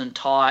gloves and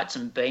tights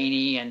and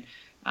beanie, and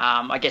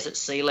I guess at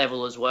sea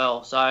level as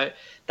well. So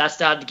that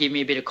started to give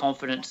me a bit of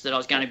confidence that I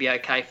was going to be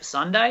okay for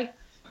Sunday.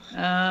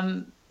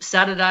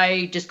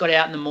 Saturday, just got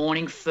out in the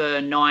morning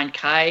for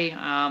 9k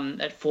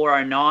at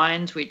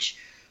 4:09s, which,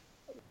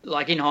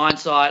 like, in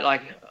hindsight,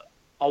 like,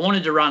 I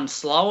wanted to run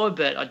slower,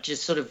 but I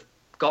just sort of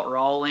got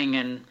rolling,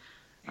 and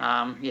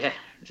I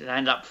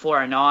ended up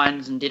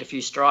 4:09s and did a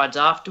few strides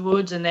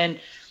afterwards. And then,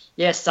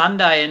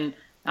 Sunday, and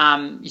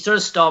you sort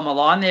of stole my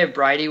line there,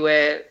 Brady,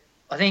 where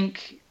I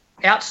think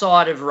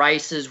outside of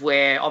races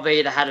where I've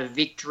either had a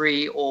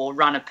victory or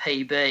run a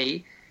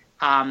PB,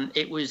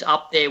 it was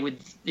up there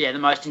with the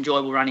most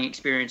enjoyable running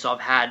experience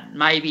I've had.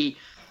 Maybe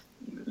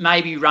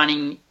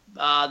running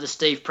the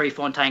Steve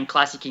Prefontaine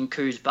Classic in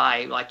Coos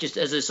Bay, like, just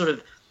as a sort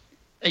of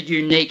a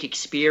unique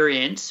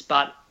experience,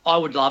 but I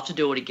would love to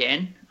do it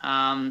again.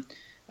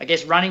 I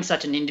guess running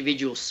such an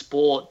individual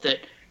sport, that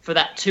for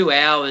that 2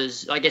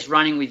 hours, I guess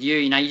running with you,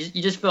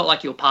 you just felt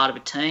like you were part of a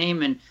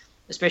team, and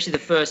especially the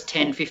first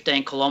 10,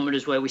 15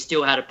 kilometres where we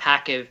still had a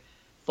pack of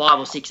 5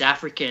 or 6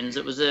 Africans,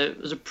 it was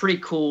a pretty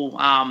cool,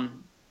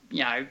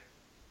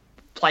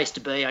 place to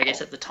be, I guess,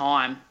 at the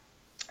time.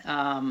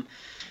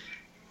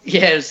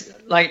 It was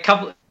like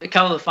a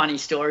couple of funny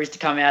stories to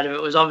come out of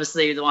it. Was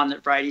obviously the one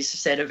that Brady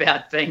said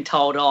about being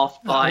told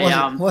off by.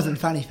 It wasn't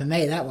funny for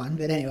me, that one,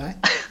 but anyway.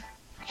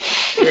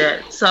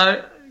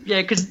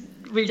 Because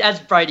as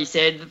Brady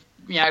said,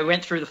 we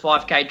went through the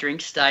 5k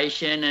drink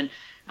station, and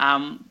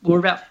we were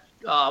about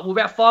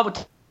 5 or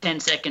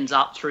 10 seconds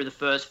up through the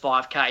first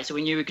 5k, so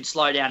we knew we could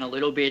slow down a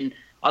little bit. And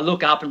I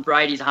look up, and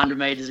Brady's 100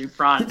 metres in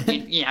front,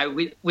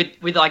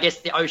 with I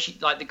guess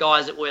the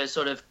guys that were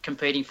sort of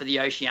competing for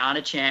the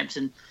Oceania champs,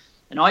 and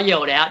I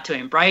yelled out to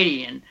him,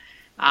 Brady, and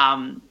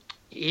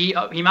he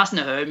mustn't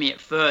have heard me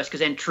at first, because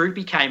then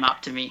Troopy came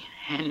up to me,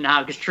 and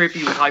because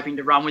Troopy was hoping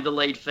to run with the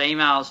lead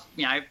females,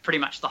 pretty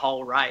much the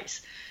whole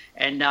race,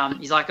 and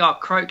he's like, "Oh,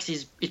 Croaks,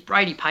 is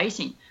Brady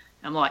pacing?"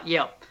 I'm like,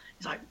 "Yep."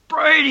 He's like,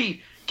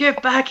 "Brady,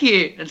 get back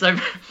here!" And so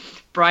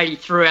Brady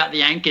threw out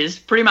the anchors,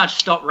 pretty much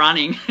stopped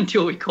running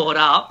until we caught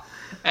up,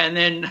 and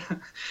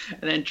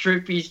then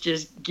Troopy's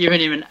just giving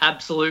him an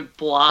absolute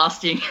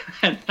blasting,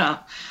 and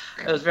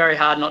it was very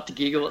hard not to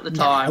giggle at the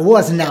time. No, it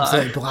wasn't an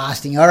absolute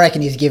blasting. I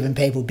reckon he's given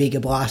people bigger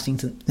blasting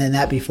than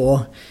that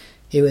before.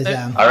 He was.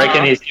 I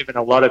reckon he's given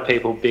a lot of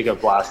people bigger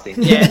blasting.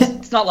 Yeah,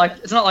 it's not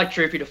like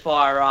Troopy to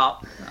fire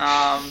up.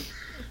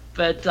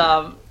 But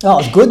it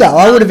was good though.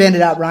 I would have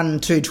ended up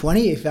running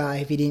 2:20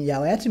 if he didn't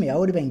yell out to me. I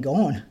would have been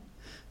gone.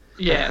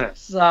 Yeah,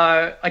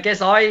 so I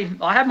guess I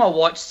had my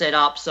watch set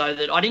up so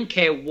that I didn't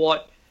care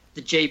what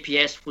the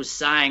GPS was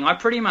saying. I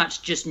pretty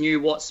much just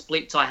knew what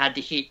splits I had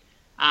to hit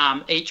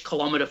each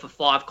kilometre for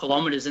 5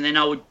 kilometres, and then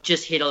I would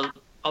just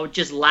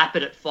lap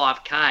it at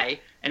 5k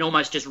and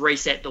almost just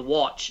reset the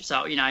watch.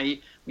 So,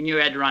 when you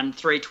had to run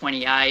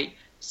 3:28,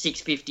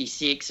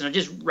 6:56, and I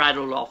just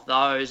rattled off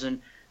those.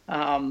 And,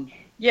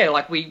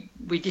 we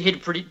did a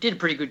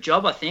pretty good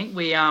job, I think.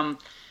 We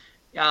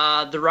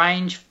the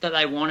range that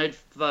they wanted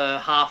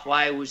for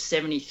halfway was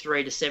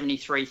 73 to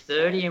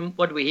 73.30, and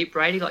what did we hit,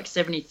 Brady? Like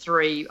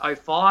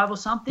 73.05 or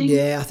something?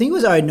 Yeah, I think it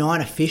was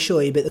 09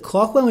 officially, but the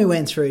clock when we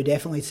went through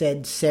definitely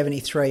said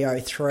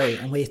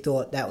 73.03, and we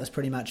thought that was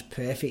pretty much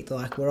perfect.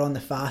 Like, we're on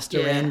the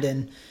faster end,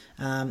 and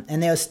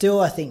there was still,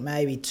 I think,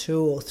 maybe 2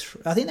 or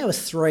 3. I think there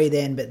was 3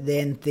 then, but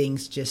then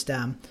things just.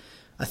 I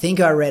think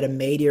I read a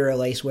media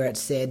release where it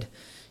said,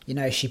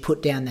 she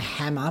put down the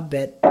hammer,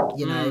 but,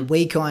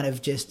 we kind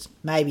of just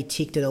maybe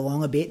ticked it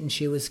along a bit, and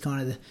she was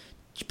kind of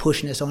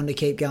pushing us on to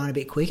keep going a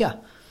bit quicker.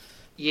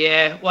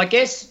 Yeah, well, I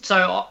guess,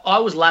 so I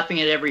was lapping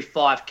it every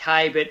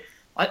 5K, but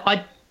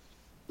I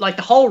like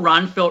the whole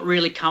run felt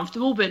really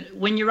comfortable, but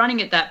when you're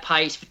running at that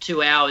pace for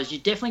 2 hours,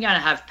 you're definitely going to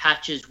have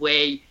patches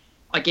where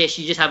I guess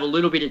you just have a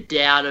little bit of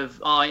doubt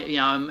of,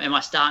 am I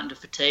starting to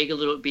fatigue a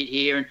little bit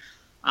here?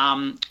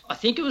 And I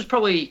think it was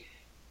probably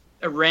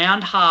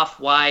around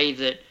halfway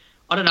that,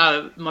 I don't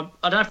know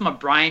if my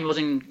brain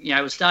wasn't,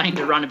 was starting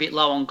to run a bit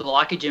low on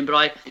glycogen,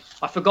 but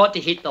I forgot to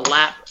hit the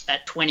lap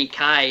at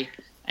 20K,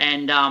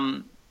 and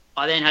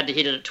I then had to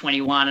hit it at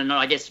 21, and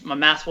I guess my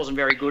maths wasn't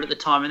very good at the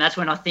time, and that's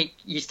when I think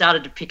you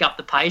started to pick up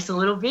the pace a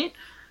little bit,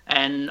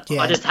 and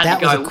I just had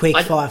to go. That was a quick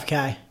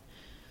 5K.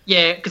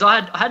 Yeah, because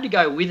I had to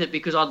go with it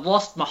because I'd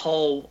lost my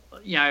whole,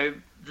 I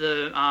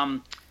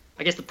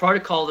guess the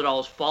protocol that I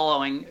was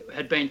following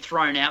had been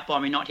thrown out by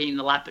me not hitting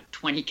the lap at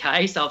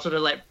 20K, so I've sort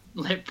of let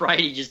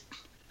Brady just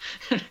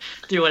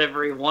do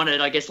whatever he wanted.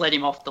 I guess let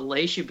him off the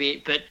leash a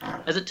bit. But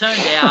as it turned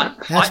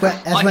out, that's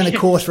when the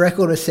course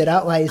record was set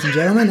up, ladies and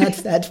gentlemen.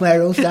 That's where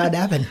it all started to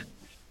happen.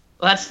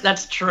 Well,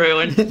 that's true,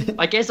 and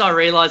I guess I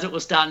realised it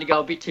was starting to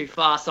go a bit too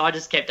fast, so I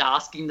just kept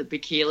asking the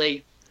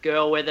Bikili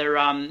girl whether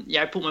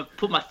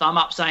put my thumb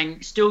up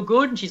saying still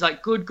good, and she's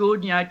like good,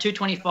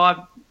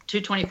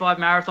 225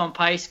 marathon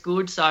pace,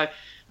 good. So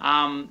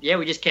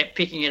we just kept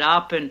picking it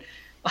up, and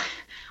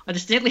I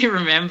distinctly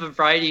remember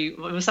Brady, it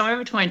was somewhere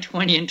between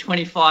 20 and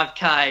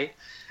 25K,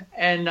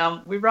 and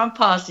we run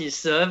past his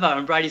servo,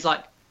 and Brady's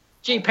like,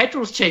 gee,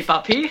 petrol's cheap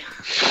up here.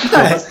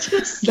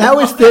 That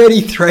was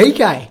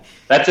 33K.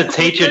 That's a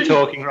teacher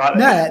talking right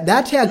there. No,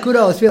 that's how good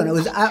I was feeling. It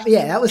was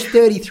that was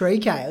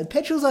 33K.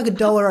 Petrol's like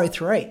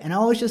 $1.03, and I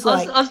was just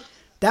like,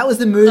 that was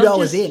the mood I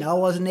was in. I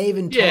wasn't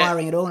even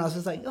tiring at all, and I was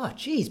just like, oh,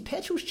 geez,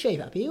 petrol's cheap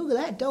up here. Look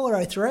at that,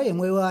 $1.03, and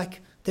we were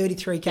like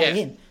 33K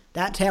in.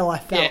 That's how I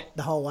felt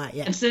the whole way,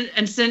 yeah. And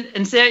so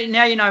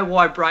now you know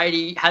why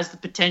Brady has the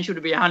potential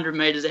to be 100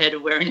 metres ahead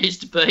of where he needs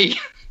to be,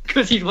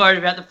 because he's worried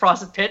about the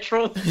price of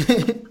petrol.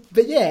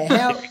 But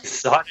yeah,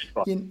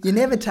 you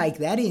never take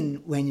that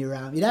in when you're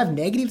you'd have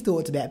negative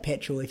thoughts about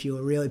petrol if you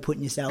were really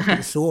putting yourself to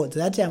the sword.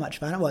 So that's how much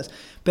fun it was.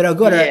 But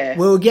we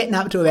were getting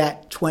up to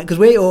about 20, because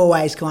we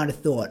always kind of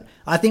thought,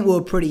 I think we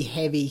were pretty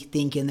heavy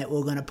thinking that we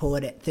were going to pull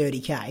it at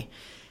 30K.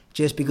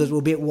 Just because we're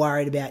a bit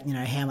worried about,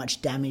 how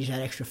much damage that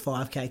extra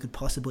 5K could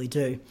possibly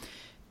do.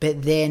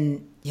 But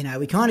then,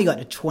 we kind of got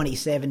to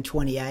 27,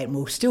 28, and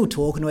we were still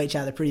talking to each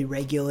other pretty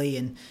regularly,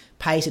 and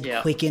pace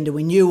had quickened, and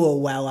we knew we were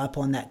well up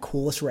on that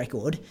course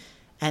record.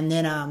 And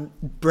then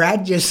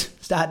Brad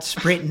just starts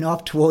sprinting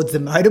off towards the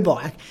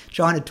motorbike,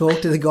 trying to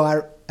talk to the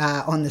guy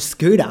on the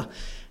scooter.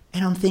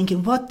 And I'm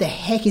thinking, what the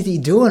heck is he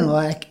doing?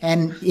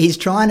 And he's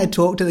trying to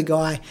talk to the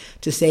guy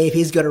to see if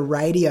he's got a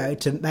radio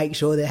to make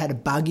sure they had a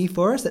buggy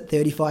for us at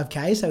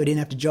 35K, so we didn't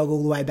have to jog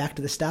all the way back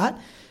to the start.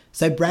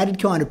 So Brad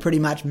had kind of pretty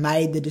much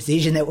made the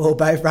decision that we were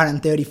both running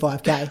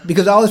 35K,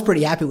 because I was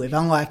pretty happy with it.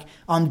 I'm like,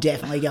 I'm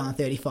definitely going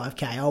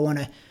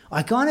 35K.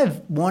 I kind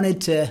of wanted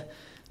to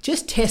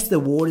just test the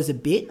waters a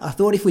bit. I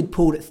thought if we'd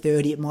pulled at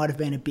 30, it might have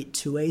been a bit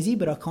too easy,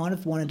 but I kind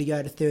of wanted to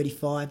go to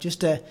 35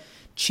 just to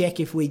check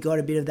if we got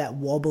a bit of that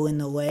wobble in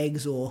the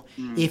legs, or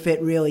if it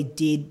really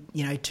did,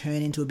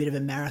 turn into a bit of a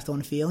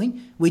marathon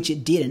feeling, which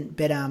it didn't.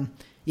 But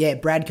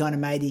Brad kind of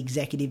made the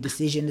executive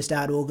decision to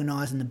start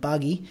organising the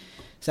buggy.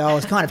 So I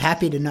was kind of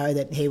happy to know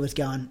that he was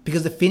going,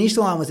 because the finish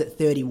line was at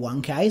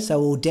 31K,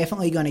 so we were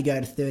definitely going to go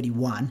to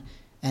 31.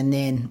 And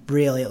then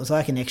really it was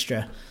like an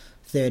extra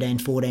 13,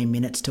 14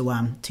 minutes to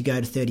go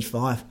to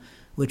 35,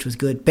 which was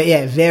good. But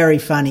yeah, very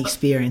fun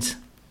experience.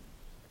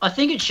 I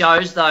think it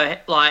shows though,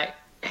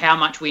 how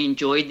much we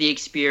enjoyed the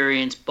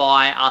experience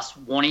by us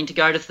wanting to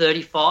go to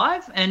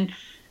 35, and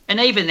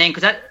even then,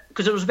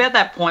 because it was about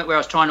that point where I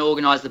was trying to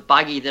organise the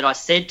buggy that I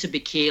said to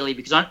Bikili,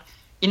 because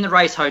in the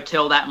race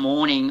hotel that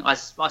morning, I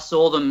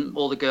saw them,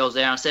 all the girls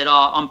there, and I said,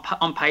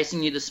 I'm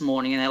pacing you this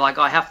morning, and they're like,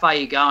 how far are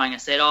you going? I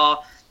said,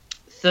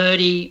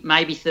 30,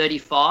 maybe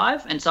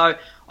 35, and so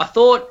I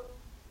thought,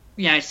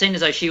 seeing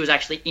as though she was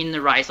actually in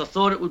the race, I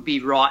thought it would be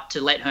right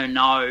to let her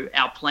know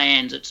our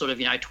plans at sort of,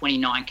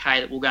 29K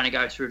that we're going to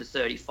go through to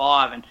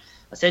 35. And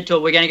I said to her,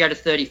 we're going to go to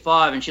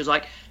 35. And she was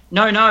like,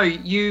 no,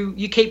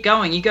 you keep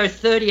going. You go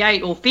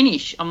 38 or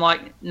finish. I'm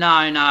like, no,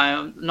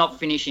 I'm not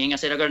finishing. I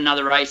said, I've got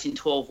another race in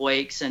 12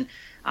 weeks and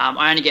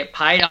I only get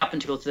paid up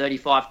until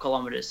 35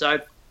 kilometres. So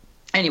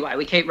anyway,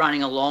 we keep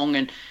running along,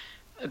 and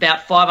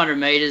about 500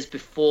 metres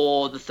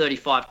before the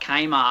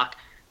 35k mark,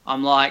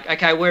 I'm like,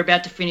 okay, we're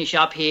about to finish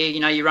up here. You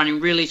know, you're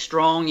running really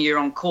strong. You're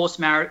on course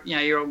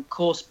you're on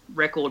course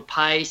record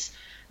pace.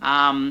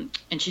 And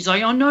she's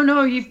like, oh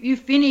no, you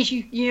finish.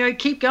 You know,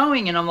 keep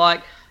going. And I'm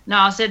like, no,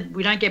 I said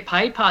we don't get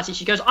paid past it.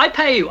 She goes, I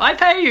pay you.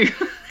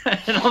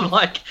 And I'm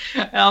like,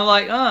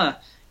 oh,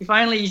 if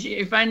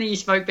only you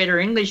spoke better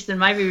English, then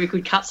maybe we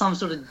could cut some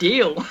sort of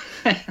deal.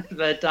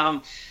 But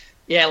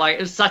yeah, like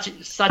it was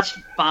such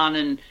fun.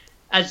 And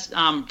as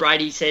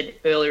Brady said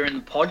earlier in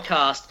the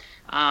podcast,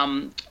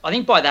 I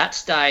think by that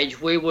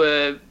stage we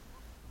were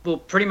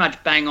pretty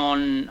much bang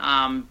on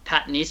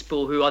Pat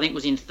Nispel, who I think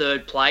was in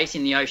third place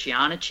in the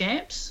Oceania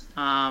Champs.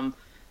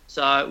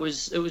 So it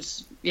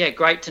was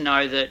great to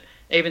know that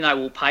even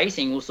though we're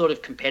pacing, we're sort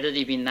of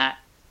competitive in that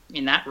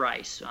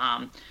race.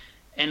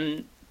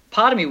 And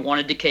part of me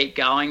wanted to keep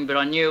going, but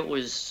I knew it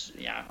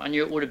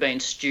would have been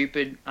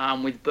stupid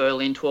with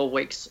Berlin 12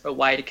 weeks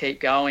away to keep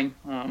going.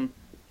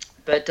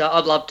 But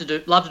I'd love to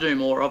do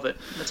more of it,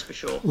 that's for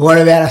sure. What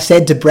about, I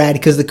said to Brad,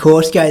 because the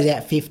course goes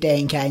out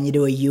 15k and you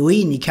do a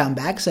Yui and you come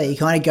back, so you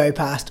kind of go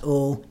past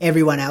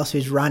everyone else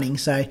who's running,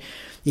 so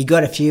you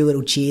got a few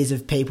little cheers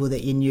of people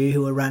that you knew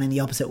who were running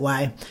the opposite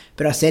way.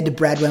 But I said to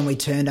Brad when we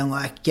turned, I'm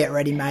like, get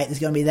ready, mate, there's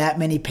going to be that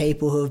many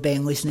people who have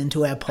been listening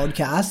to our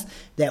podcast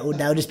that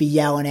they'll just be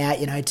yelling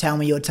out, you know, tell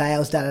me your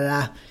tales,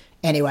 da-da-da.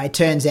 Anyway,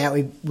 turns out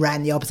we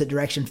ran the opposite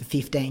direction for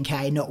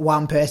 15k. Not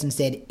one person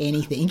said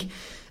anything.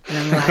 And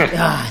I'm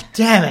like,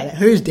 damn it,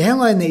 who's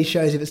downloading these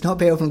shows if it's not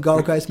people from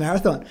Gold Coast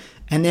Marathon?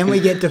 And then we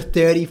get to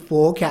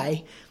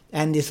 34k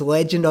and this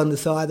legend on the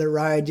side of the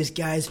road just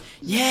goes,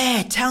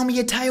 yeah, tell me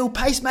your tale,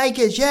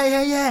 pacemakers,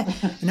 yeah.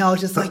 And I was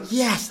just like,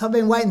 yes, I've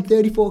been waiting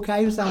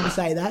 34k for someone to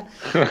say that.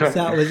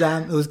 So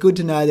it was good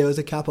to know there was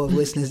a couple of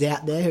listeners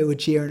out there who were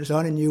cheering us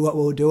on and knew what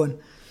we were doing.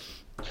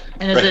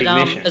 And as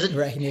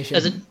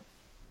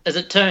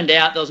it turned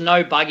out, there was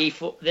no buggy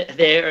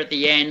there at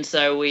the end,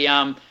 so we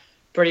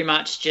pretty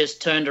much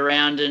just turned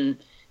around and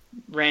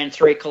ran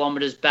 3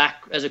 kilometres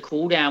back as a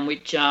cool down,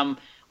 which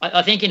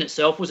I think in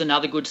itself was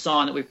another good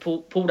sign that we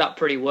pulled up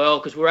pretty well,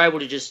 because we were able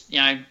to just,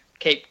 you know,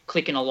 keep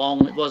clicking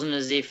along. It wasn't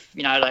as if,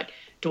 you know, like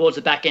towards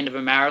the back end of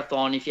a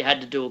marathon, if you had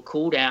to do a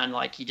cool down,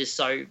 like you're just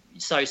so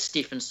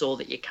stiff and sore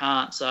that you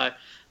can't. So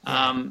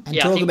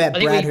talk about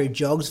Brad who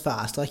jogs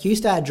fast. Like you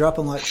started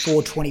dropping like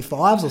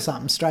 4:25s or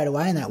something straight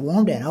away in that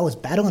warm down. I was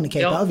battling to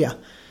keep up with you.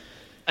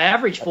 I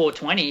averaged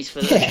 4:20s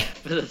for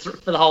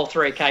the whole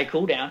 3k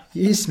cool down.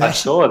 I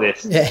saw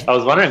this. Yeah. I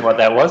was wondering what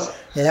that was.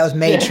 Yeah, that was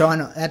me trying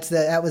to.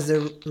 That was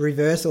the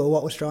reversal of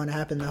what was trying to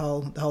happen the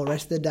whole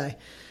rest of the day.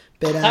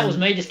 But that was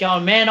me just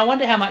going, man, I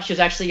wonder how much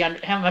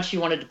you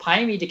wanted to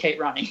pay me to keep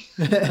running.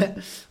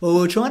 Well, we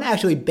were trying to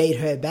actually beat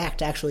her back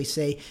to actually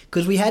see,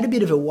 because we had a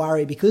bit of a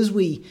worry because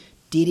we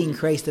did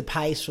increase the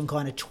pace from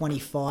kind of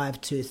 25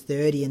 to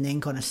 30 and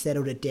then kind of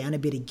settled it down a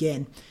bit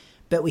again.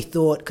 But we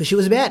thought, because she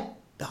was about,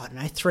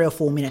 3 or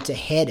 4 minutes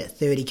ahead at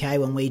 30k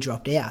when we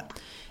dropped out.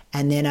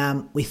 And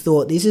then we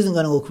thought this isn't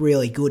going to look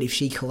really good if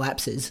she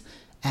collapses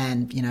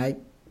and, you know,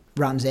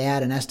 runs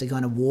out and has to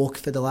kind of walk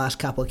for the last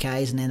couple of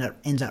Ks and then it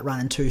ends up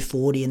running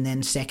 2:40 and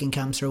then second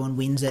comes through and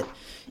wins it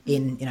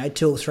in,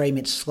 2 or 3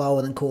 minutes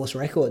slower than course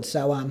record.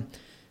 So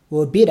we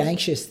were a bit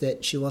anxious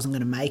that she wasn't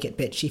going to make it,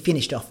 but she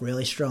finished off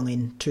really strong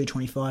in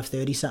 2:25,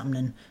 30 something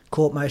and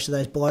caught most of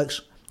those blokes,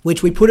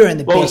 which we put her in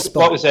the best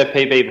spot. What was her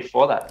PB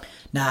before that?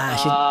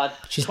 Nah,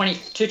 she's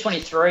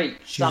 2:23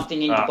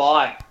 something in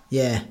Dubai.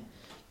 Yeah,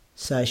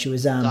 so she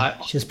was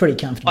pretty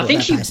comfortable.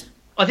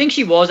 I think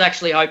she was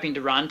actually hoping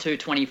to run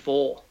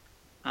 2:24.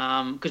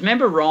 Because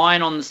remember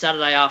Ryan on the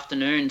Saturday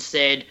afternoon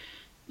said,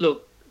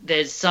 look,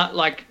 there's some,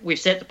 like we've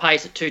set the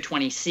pace at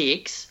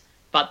 2:26,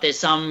 but there's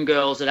some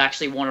girls that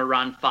actually want to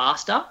run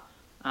faster.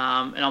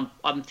 And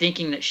I'm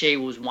thinking that she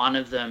was one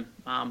of them.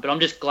 But I'm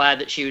just glad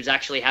that she was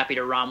actually happy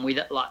to run with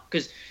it, like,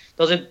 because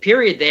there was a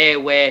period there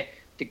where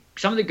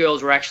some of the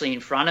girls were actually in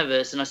front of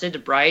us, and I said to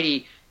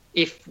Brady,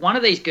 if one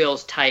of these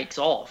girls takes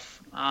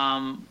off,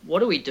 what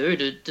do we do?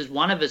 Does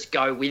one of us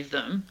go with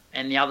them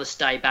and the other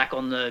stay back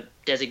on the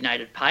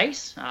designated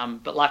pace?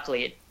 But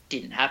luckily it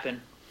didn't happen.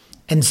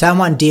 And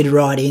someone did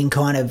write in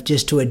kind of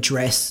just to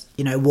address,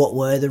 what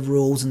were the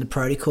rules and the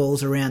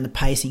protocols around the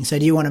pacing. So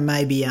do you want to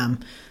maybe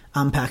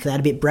unpack that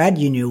a bit, Brad?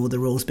 You knew all the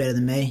rules better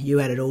than me. You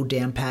had it all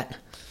down pat.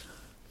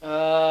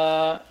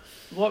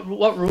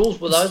 What rules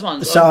were those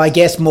ones? So I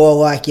guess more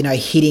like,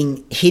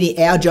 hitting.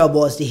 Our job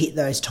was to hit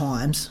those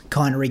times,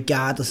 kind of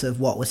regardless of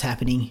what was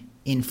happening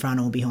in front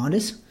or behind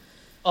us.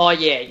 Oh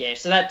yeah.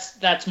 So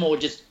that's more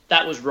just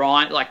that was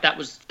right. Like that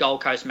was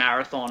Gold Coast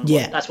Marathon.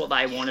 Yeah, that's what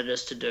they wanted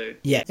us to do.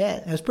 Yeah,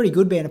 it was pretty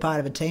good being a part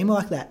of a team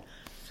like that.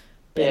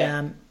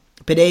 But,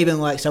 but even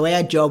like so,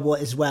 our job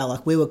was as well.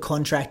 Like we were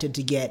contracted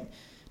to get.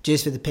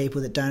 Just for the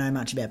people that don't know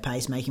much about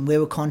pacemaking, we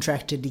were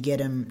contracted to get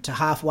them to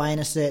halfway in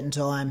a certain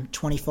time,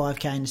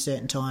 25k in a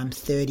certain time,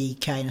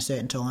 30k in a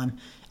certain time,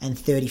 and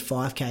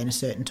 35k in a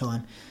certain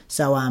time.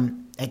 So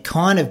it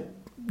kind of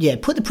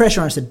put the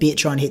pressure on us a bit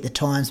trying to hit the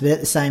times, but at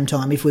the same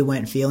time, if we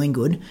weren't feeling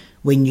good,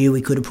 we knew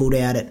we could have pulled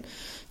out at,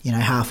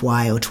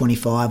 halfway or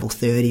 25 or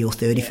 30 or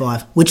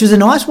 35, which was a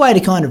nice way to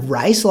kind of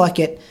race. Like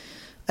it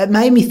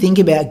made me think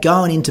about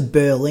going into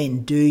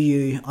Berlin.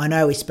 I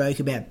know we spoke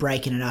about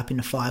breaking it up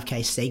into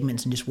 5K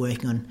segments and just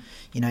working on,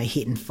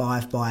 hitting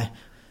 5 by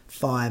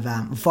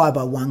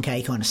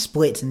 1K kind of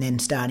splits and then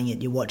starting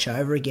at your watch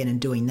over again and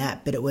doing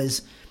that. But it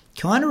was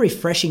kind of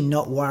refreshing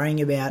not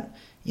worrying about,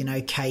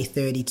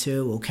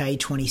 K32 or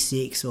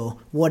K26 or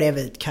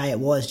whatever K it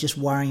was, just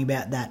worrying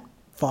about that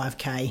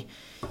 5K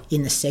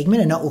in the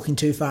segment and not looking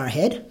too far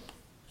ahead.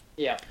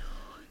 Yeah.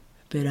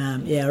 But,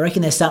 I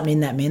reckon there's something in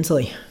that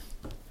mentally.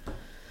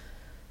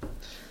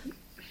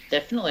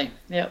 Definitely,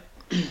 yep.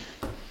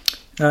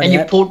 Right, and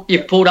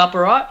you've pulled up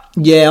all right?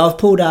 Yeah, I've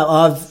pulled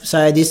up. So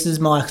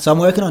I'm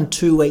working on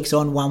 2 weeks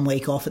on, 1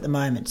 week off at the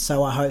moment.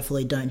 So I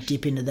hopefully don't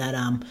dip into that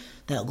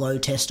low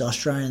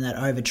testosterone and that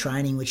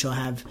overtraining which I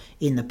have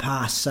in the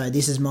past. So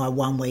this is my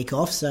 1 week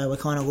off. So we're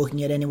kind of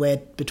looking at anywhere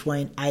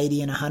between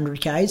 80 and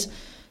 100 Ks.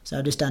 So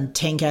I've just done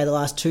 10K the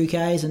last 2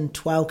 Ks and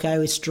 12K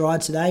with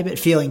strides today, but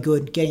feeling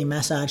good. Getting a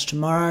massage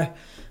tomorrow,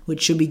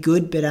 which should be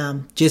good, but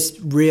just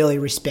really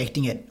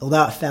respecting it.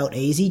 Although it felt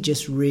easy,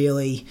 just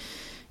really,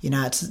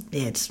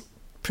 it's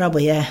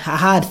probably a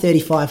hard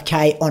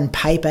 35K on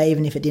paper,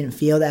 even if it didn't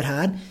feel that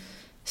hard.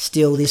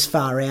 Still this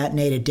far out,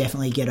 need to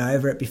definitely get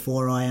over it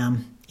before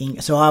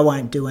so I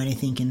won't do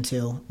anything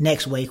until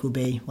next week will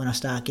be when I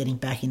start getting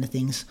back into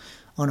things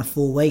on a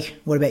full week.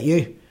 What about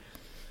you?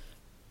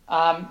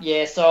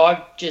 So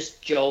I've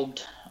just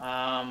jogged,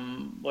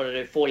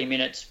 40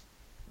 minutes,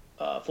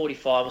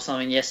 45 or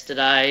something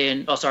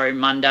yesterday,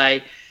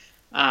 Monday,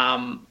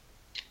 and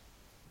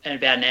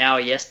about an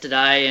hour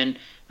yesterday, and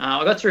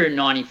I got through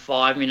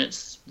 95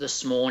 minutes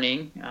this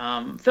morning.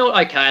 Felt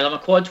okay. Like my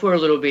quads were a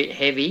little bit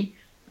heavy,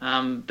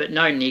 but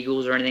no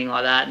niggles or anything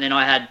like that. And then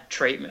I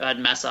had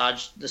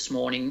massage this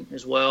morning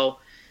as well.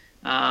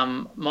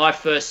 My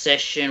first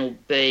session will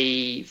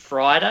be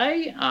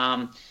Friday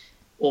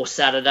or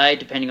Saturday,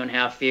 depending on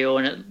how I feel,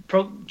 and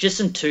just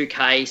some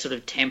 2K sort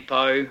of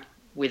tempo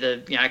with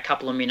a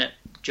couple of minute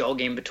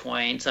jog in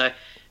between. So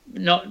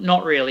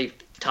not really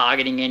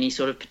targeting any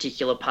sort of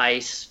particular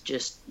pace.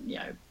 Just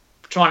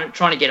trying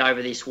to get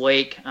over this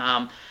week.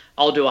 I'll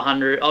do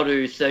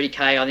 30K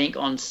I think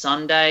on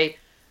Sunday,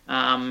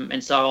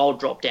 and so I'll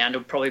drop down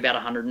to probably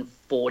about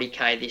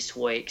 140K this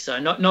week. So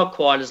not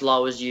quite as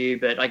low as you,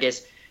 but I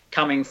guess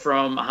coming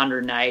from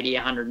 180,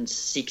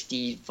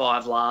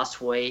 165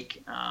 last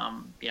week,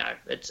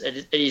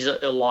 it is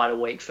a lighter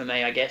week for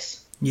me, I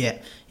guess. Yeah,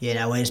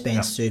 we're just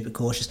being super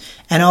cautious.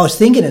 And I was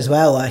thinking as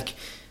well, like,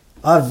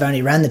 I've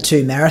only ran the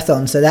 2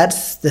 marathons, so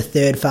that's the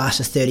third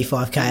fastest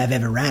 35K I've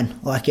ever ran.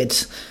 Like,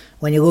 it's,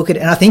 when you look at it,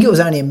 and I think it was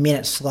only a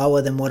minute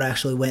slower than what I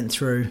actually went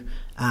through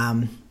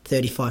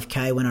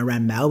 35K when I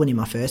ran Melbourne in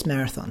my first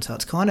marathon. So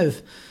it's kind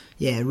of,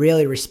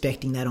 really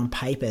respecting that on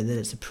paper, that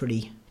it's a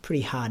pretty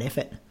hard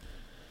effort.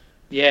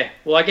 Yeah,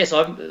 well, I guess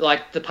I'm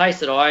like the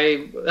pace that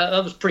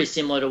was pretty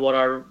similar to what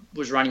I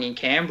was running in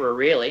Canberra,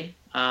 really.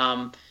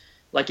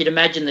 Like you'd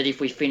imagine that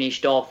if we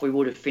finished off, we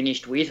would have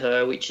finished with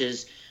her, which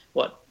is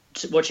what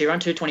she ran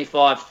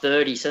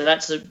 2:25:30. So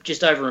that's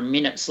just over a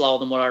minute slower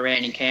than what I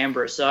ran in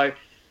Canberra. So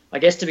I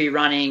guess to be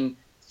running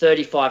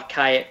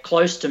 35K at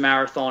close to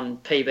marathon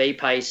PB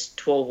pace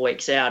 12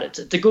 weeks out, it's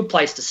a good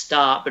place to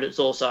start, but it's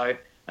also,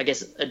 I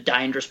guess, a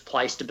dangerous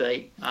place to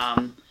be.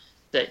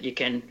 That you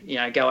can,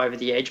 go over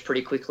the edge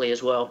pretty quickly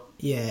as well.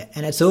 Yeah,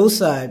 and it's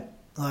also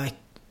like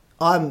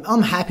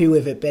I'm happy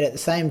with it, but at the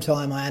same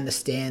time I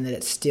understand that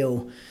it's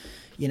still,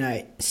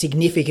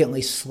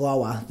 significantly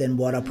slower than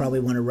what I probably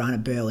want to run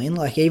at Berlin.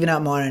 Like even though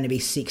it might only be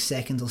 6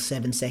 seconds or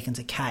 7 seconds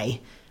a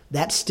K,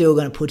 that's still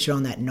going to put you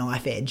on that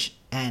knife edge,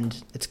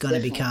 and it's going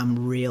to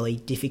become really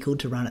difficult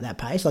to run at that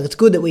pace. Like it's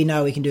good that we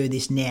know we can do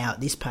this now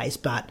at this pace,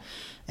 but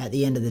at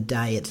the end of the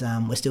day, it's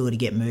we're still going to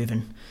get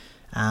moving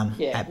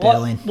at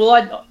Berlin.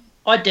 Well,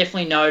 I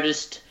definitely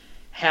noticed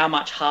how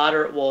much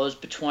harder it was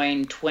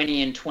between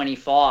 20 and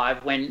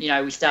 25 when,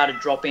 we started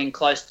dropping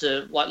close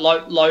to like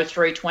low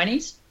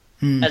 320s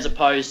as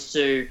opposed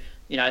to,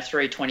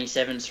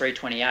 327s,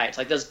 328s.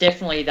 Like there's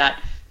definitely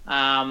that,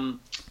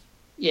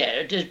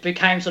 it just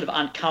became sort of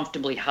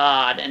uncomfortably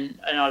hard. And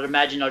I'd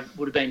imagine I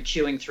would have been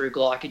chewing through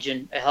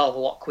glycogen a hell of a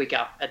lot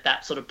quicker at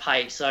that sort of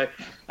pace. So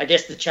I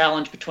guess the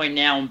challenge between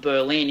now and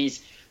Berlin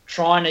is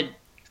trying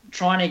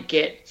to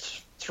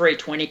get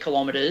 320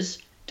 kilometres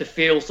to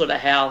feel sort of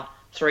how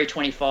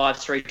 325,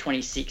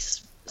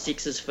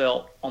 326s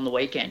felt on the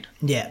weekend.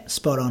 Yeah,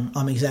 spot on.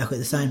 I'm exactly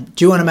the same.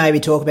 Do you want to maybe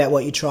talk about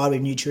what you tried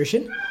with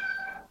nutrition?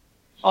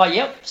 Oh,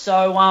 yep.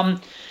 So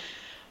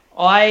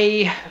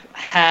I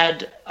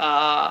had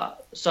a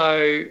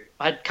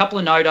couple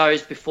of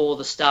no-dos before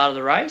the start of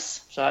the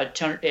race. So I had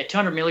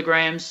 200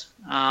 milligrams.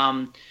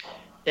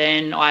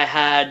 Then I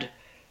had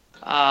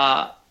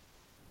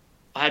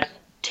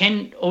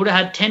 10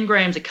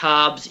 grams of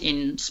carbs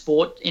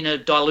in a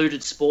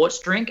diluted sports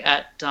drink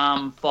at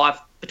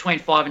between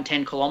 5 and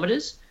 10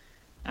 kilometers.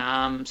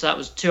 So that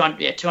was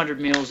 200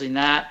 mils in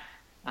that.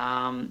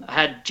 I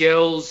had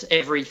gels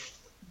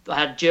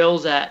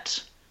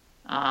at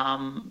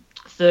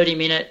 30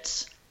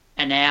 minutes,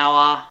 an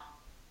hour,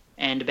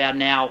 and about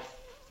an hour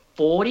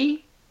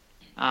 40.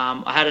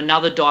 I had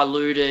another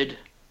diluted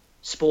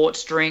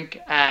sports drink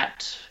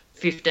at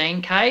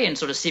 15k and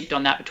sort of sipped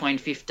on that between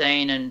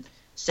 15 and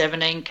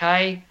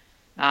 17k.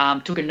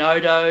 Took a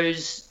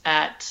no-dose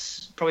at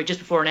probably just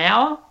before an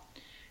hour,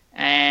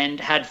 and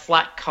had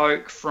flat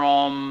Coke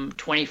from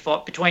between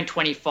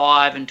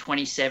 25 and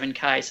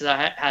 27k. So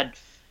I had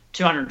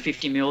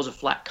 250 mils of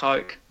flat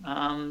Coke.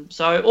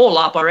 So all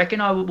up, I reckon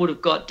I would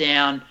have got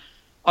down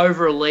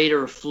over a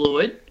litre of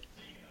fluid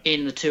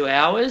in the 2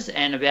 hours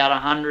and about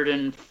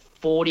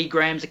 140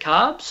 grams of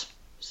carbs.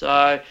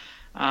 So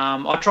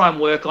I try and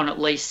work on at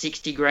least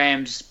 60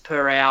 grams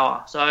per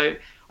hour. So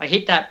I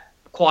hit that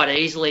quite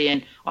easily,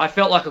 and I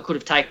felt like I could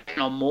have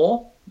taken on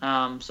more.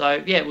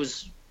 So yeah, it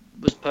was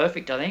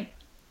perfect, I think.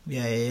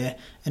 Yeah.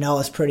 And I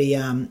was pretty.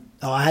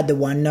 I had the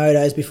one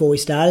no-dose before we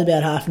started,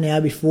 about half an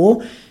hour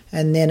before,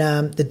 and then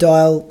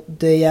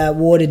the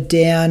watered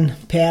down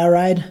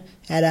Powerade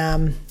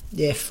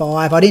at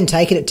 5. I didn't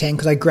take it at 10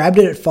 because I grabbed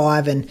it at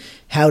 5 and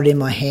held it in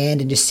my hand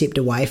and just sipped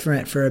away from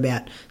it for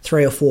about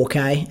 3 or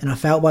 4k. And I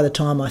felt by the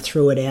time I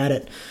threw it out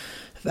at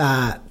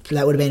that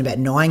would have been about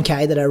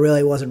 9k that I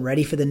really wasn't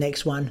ready for the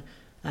next one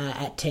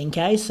at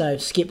 10k. So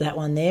skipped that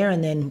one there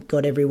and then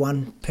got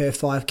everyone per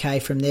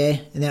 5k from there.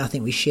 And then I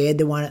think we shared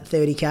the one at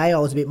 30k. I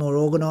was a bit more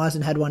organised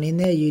and had one in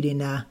there. You didn't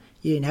have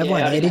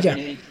one there, did you?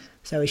 Anything.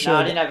 So we shared. No,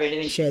 I didn't have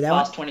anything share that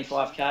past one.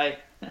 25k.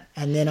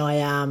 And then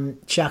I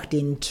chucked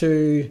in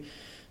two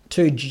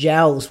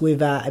gels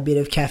with a bit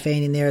of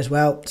caffeine in there as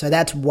well. So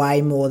that's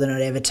way more than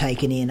I'd ever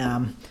taken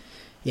in.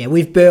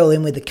 With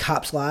Berlin with the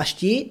cups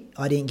last year,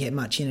 I didn't get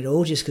much in at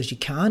all just because you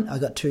can't. I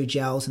got 2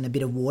 gels and a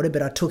bit of water,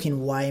 but I took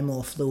in way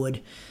more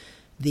fluid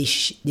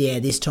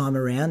this time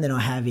around than I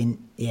have in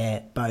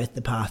both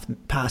the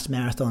past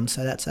marathons.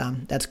 So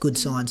that's good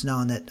signs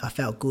knowing that I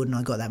felt good and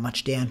I got that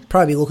much down.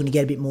 Probably looking to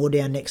get a bit more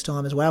down next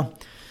time as well,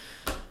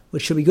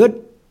 which should be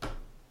good.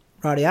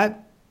 Rightio.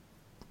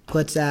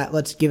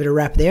 Let's give it a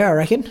wrap there, I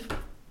reckon.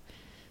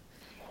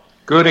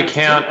 Good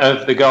account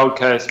of the Gold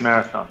Coast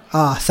Marathon.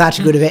 Oh, such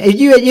a good event.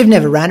 You've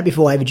never ran it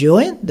before, have you,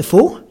 Julian? The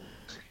full?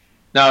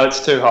 No,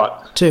 it's too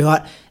hot. Too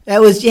hot. It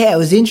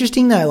was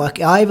interesting though.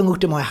 Like I even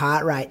looked at my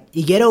heart rate.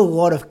 You get a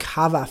lot of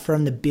cover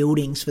from the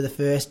buildings for the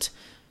first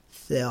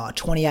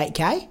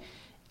 28k,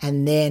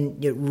 and then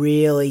it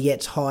really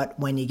gets hot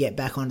when you get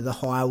back onto the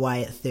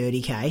highway at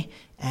 30k,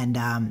 and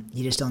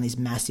you're just on this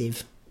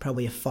massive,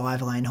 probably a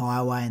 5-lane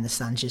highway, and the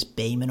sun's just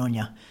beaming on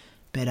you.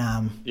 But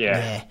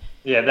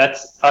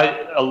that's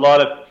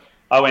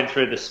I went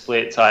through the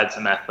splits. I had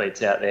some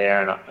athletes out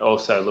there, and I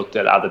also looked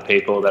at other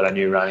people that I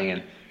knew running,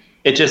 and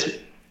I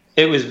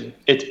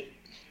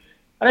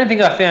don't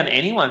think I found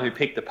anyone who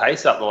picked the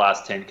pace up the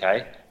last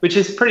 10k, which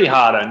is pretty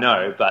hard, I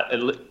know, but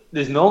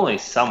there's normally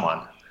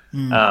someone.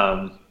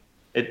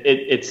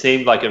 It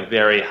seemed like a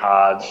very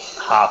hard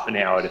half an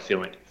hour to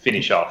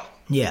finish off.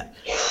 Yeah.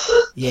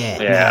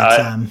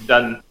 I've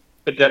done,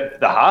 but the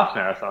half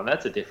marathon,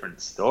 that's a different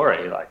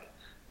story. Like,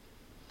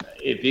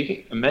 if you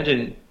can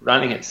imagine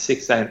running at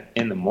 6 a.m.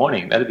 in the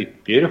morning, that'd be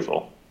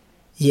beautiful.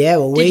 Yeah,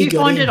 well, Did you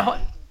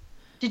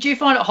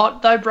find it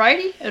hot though,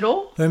 Brady, at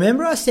all?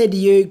 Remember I said to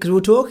you, because we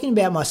were talking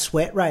about my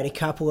sweat rate a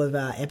couple of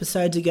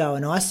episodes ago,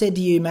 and I said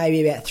to you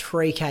maybe about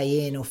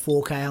 3k in or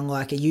 4k, I'm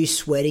like, are you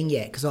sweating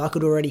yet? Because I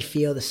could already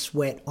feel the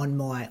sweat on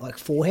my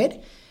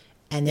forehead.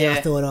 And then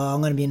I thought, I'm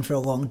going to be in for a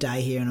long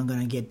day here and I'm going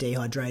to get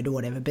dehydrated or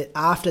whatever. But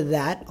after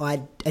that, I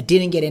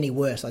didn't get any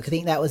worse. I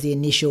think that was the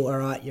initial, all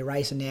right, you're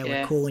racing now,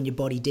 we're cooling your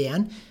body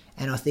down.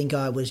 And I think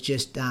I was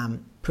just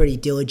pretty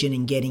diligent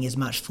in getting as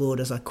much fluid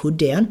as I could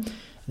down.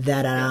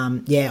 That,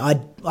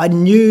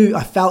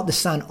 I felt the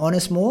sun on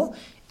us more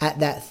at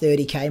that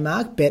 30k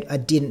mark, but I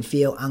didn't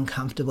feel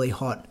uncomfortably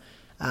hot.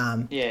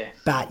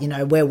 But,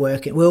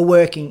 we're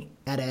working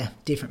at a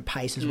different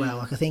pace as well.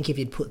 Like I think if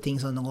you'd put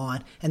things on the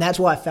line, and that's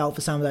why I felt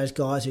for some of those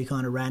guys who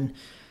kind of ran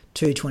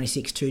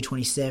 226,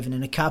 227,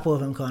 and a couple of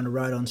them kind of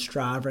wrote on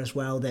Strava as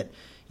well that,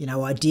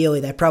 ideally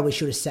they probably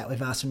should have sat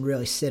with us and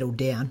really settled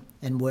down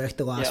and worked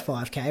the last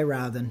 5k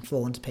rather than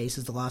fallen to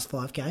pieces the last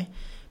 5k.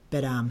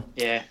 But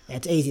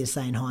it's easy to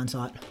say in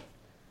hindsight.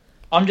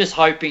 I'm just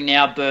hoping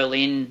now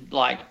Berlin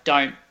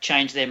don't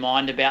change their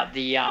mind about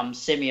the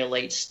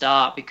semi-elite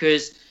start,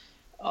 because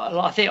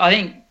I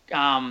think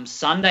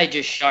Sunday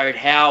just showed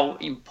how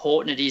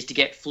important it is to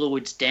get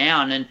fluids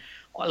down, and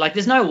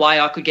there's no way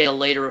I could get a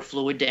litre of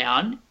fluid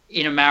down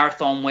in a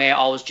marathon where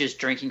I was just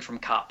drinking from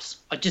cups.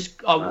 I just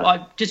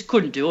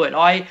couldn't do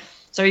it.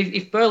 So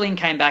if Berlin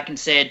came back and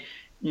said,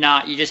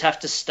 nah, you just have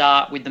to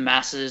start with the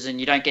masses and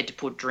you don't get to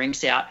put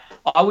drinks out,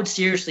 I would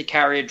seriously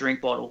carry a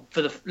drink bottle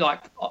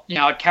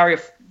I'd carry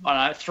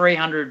a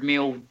 300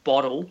 ml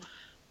bottle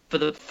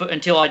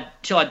until I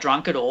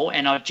drunk it all,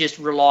 and I'd just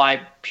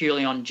rely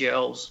purely on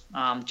gels,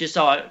 just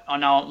so I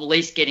know I'm at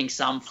least getting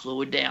some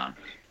fluid down.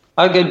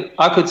 I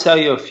could sell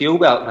you a fuel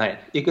belt, mate.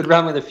 You could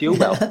run with a fuel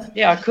belt.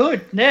 Yeah, I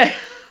could. Yeah.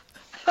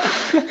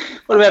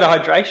 What about a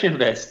hydration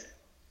vest?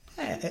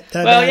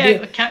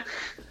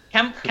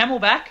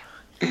 Camelback.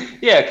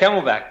 Yeah,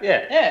 Camelback.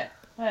 Yeah.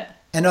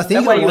 And I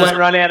think That way you won't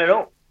run out at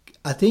all.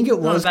 I think it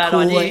was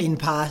cooler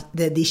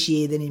idea. this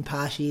year than in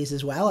past years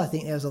as well. I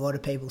think there was a lot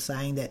of people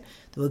saying that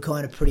they were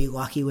kind of pretty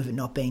lucky with it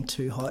not being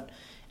too hot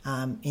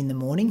in the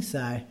morning.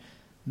 So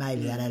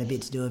maybe that had a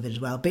bit to do with it as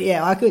well. But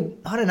yeah, I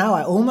don't know,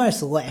 I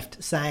almost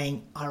left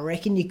saying I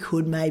reckon you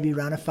could maybe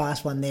run a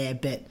fast one there,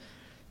 but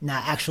no,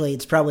 actually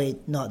it's probably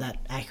not that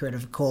accurate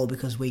of a call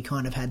because we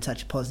kind of had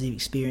such a positive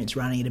experience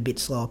running at a bit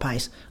slower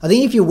pace. I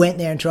think if you went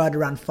there and tried to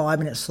run 5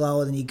 minutes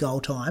slower than your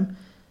goal time,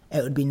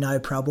 it would be no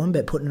problem,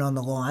 but putting it on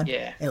the line,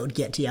 it would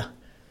get to you.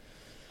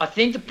 I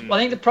think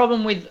the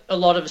problem with a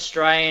lot of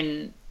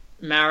Australian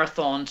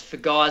marathons for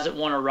guys that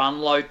want to run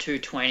low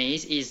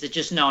 220s is there's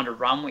just no one to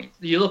run with.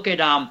 You look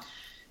at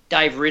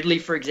Dave Ridley,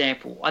 for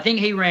example. I think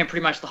he ran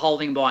pretty much the whole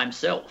thing by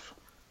himself.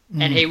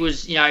 And he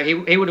was,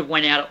 he would have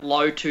went out at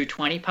low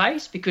 220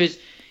 pace because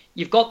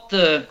you've got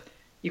the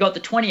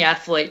 20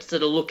 athletes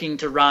that are looking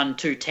to run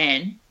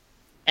 210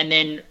 and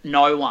then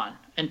no one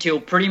until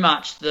pretty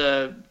much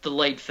the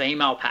lead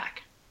female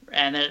pack.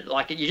 And then,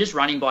 you're just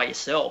running by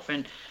yourself.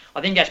 And I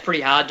think that's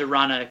pretty hard to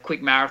run a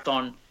quick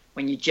marathon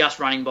when you're just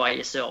running by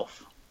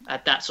yourself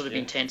at that sort of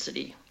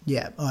intensity.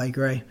 Yeah, I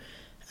agree.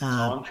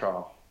 Time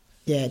trial.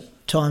 Yeah,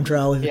 time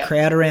trial with a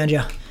crowd around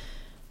you.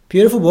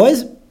 Beautiful,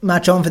 boys.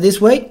 Much on for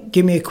this week.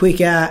 Give me a quick,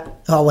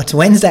 it's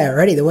Wednesday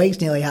already. The week's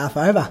nearly half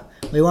over.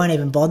 We won't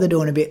even bother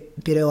doing a bit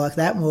like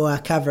that. We'll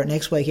cover it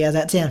next week. How's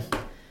that sound?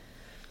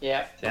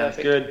 Yeah, sounds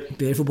good.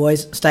 Beautiful,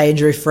 boys. Stay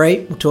injury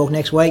free. We'll talk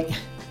next week.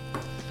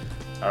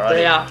 All right.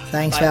 See ya.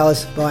 Thanks,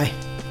 fellas. Bye.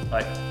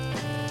 Bye.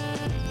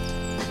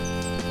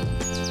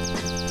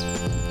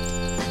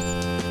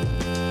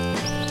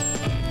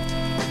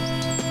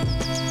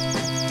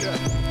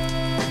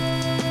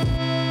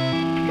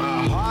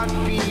 My heart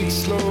beats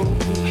slow.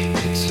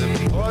 It's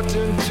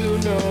important to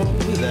know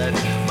that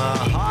my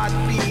heart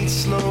beats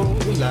slow,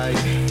 like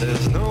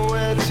there's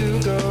nowhere to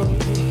go.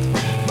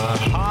 My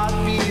heart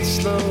beats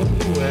slow,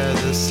 where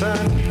the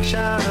sun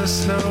shines or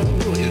snow.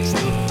 It's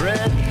the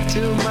bread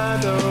to my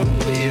door.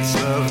 It's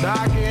love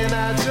knocking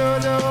at your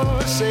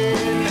door,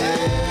 saying,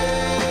 hey.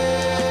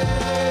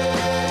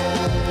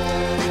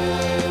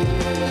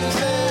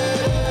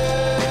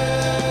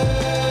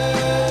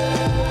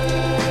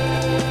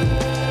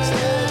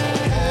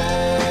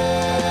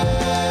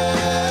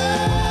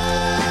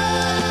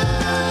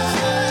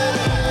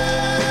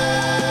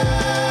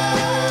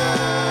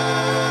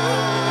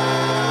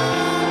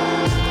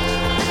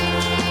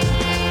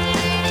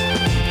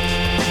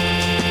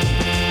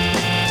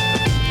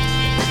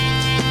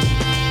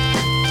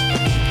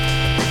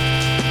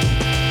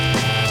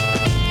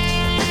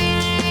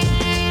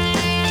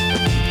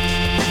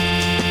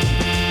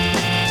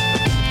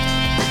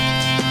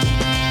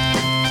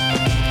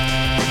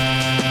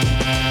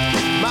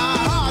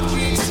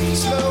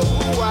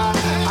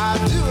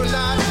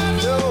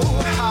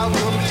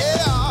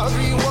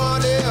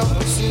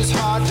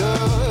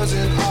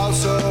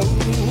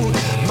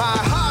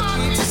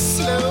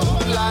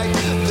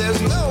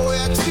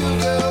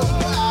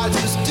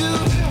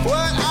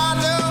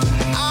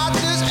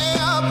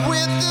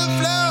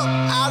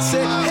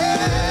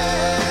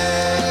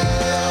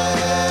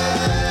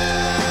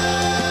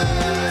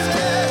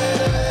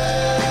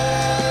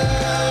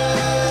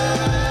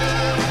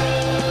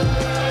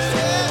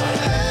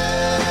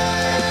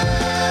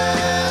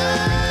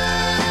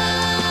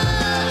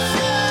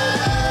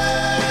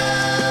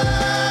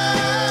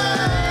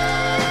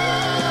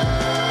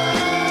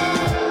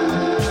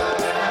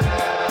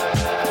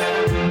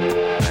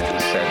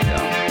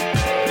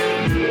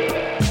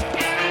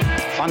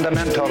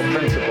 Fundamental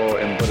principle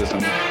in Buddhism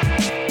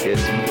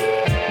is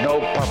no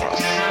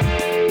purpose,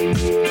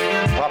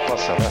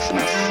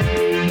 purposelessness.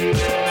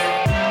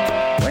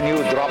 When you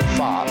drop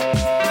fart,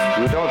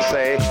 you don't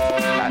say,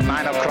 at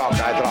 9 o'clock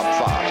I drop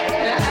fart.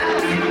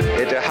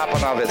 It will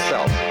happen of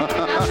itself.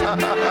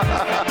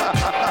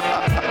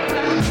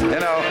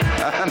 And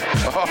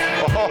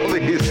all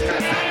these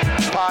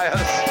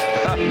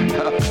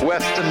pious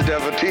Western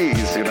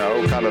devotees,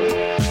 kind of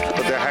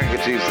put their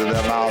handkerchiefs in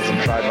their mouths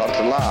and try not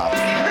to laugh.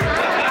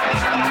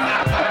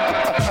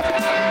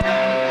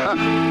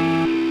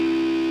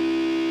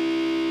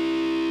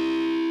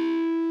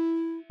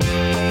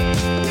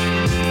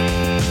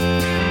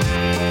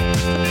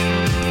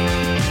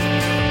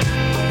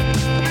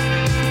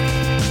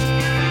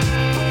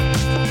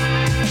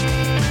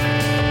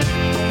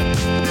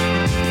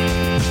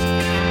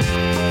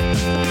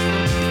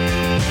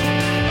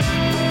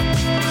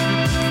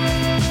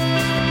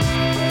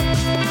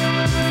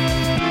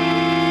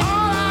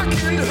 All I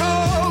can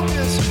hope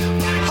is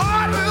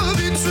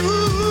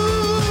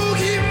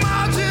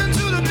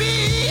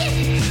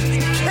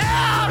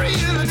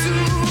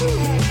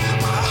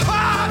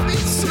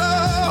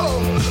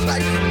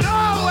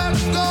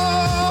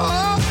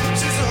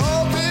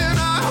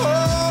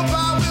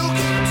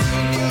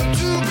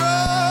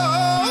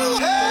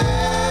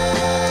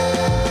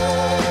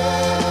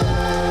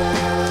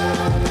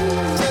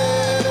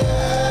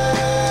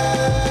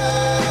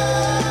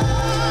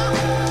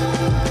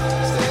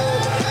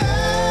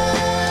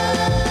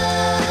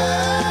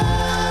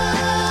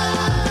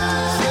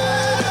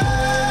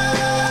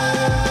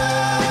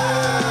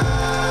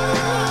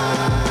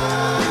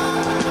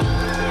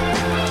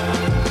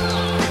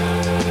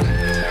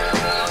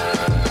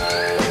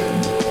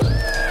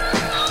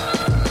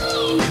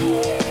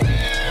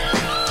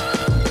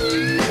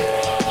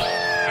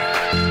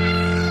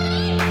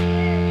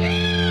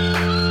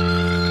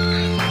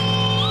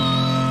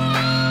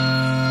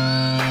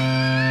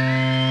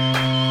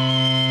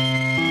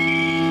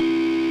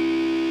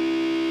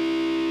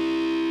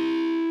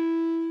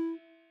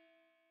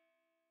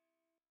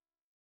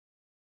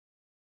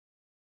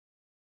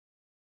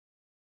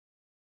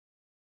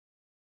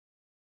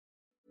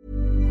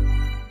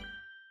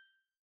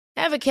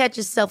Ever catch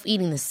yourself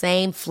eating the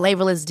same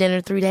flavorless dinner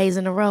 3 days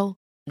in a row?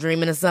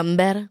 Dreaming of something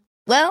better?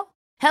 Well,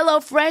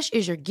 HelloFresh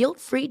is your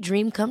guilt-free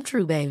dream come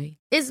true, baby.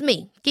 It's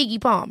me,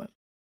 Keke Palmer.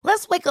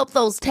 Let's wake up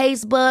those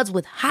taste buds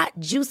with hot,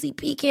 juicy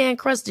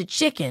pecan-crusted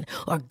chicken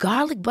or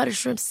garlic butter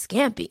shrimp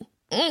scampi.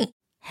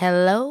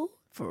 Hello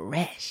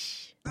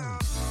Fresh.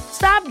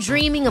 Stop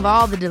dreaming of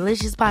all the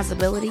delicious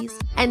possibilities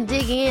and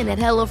dig in at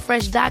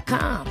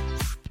HelloFresh.com.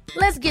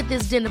 Let's get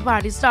this dinner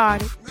party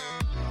started.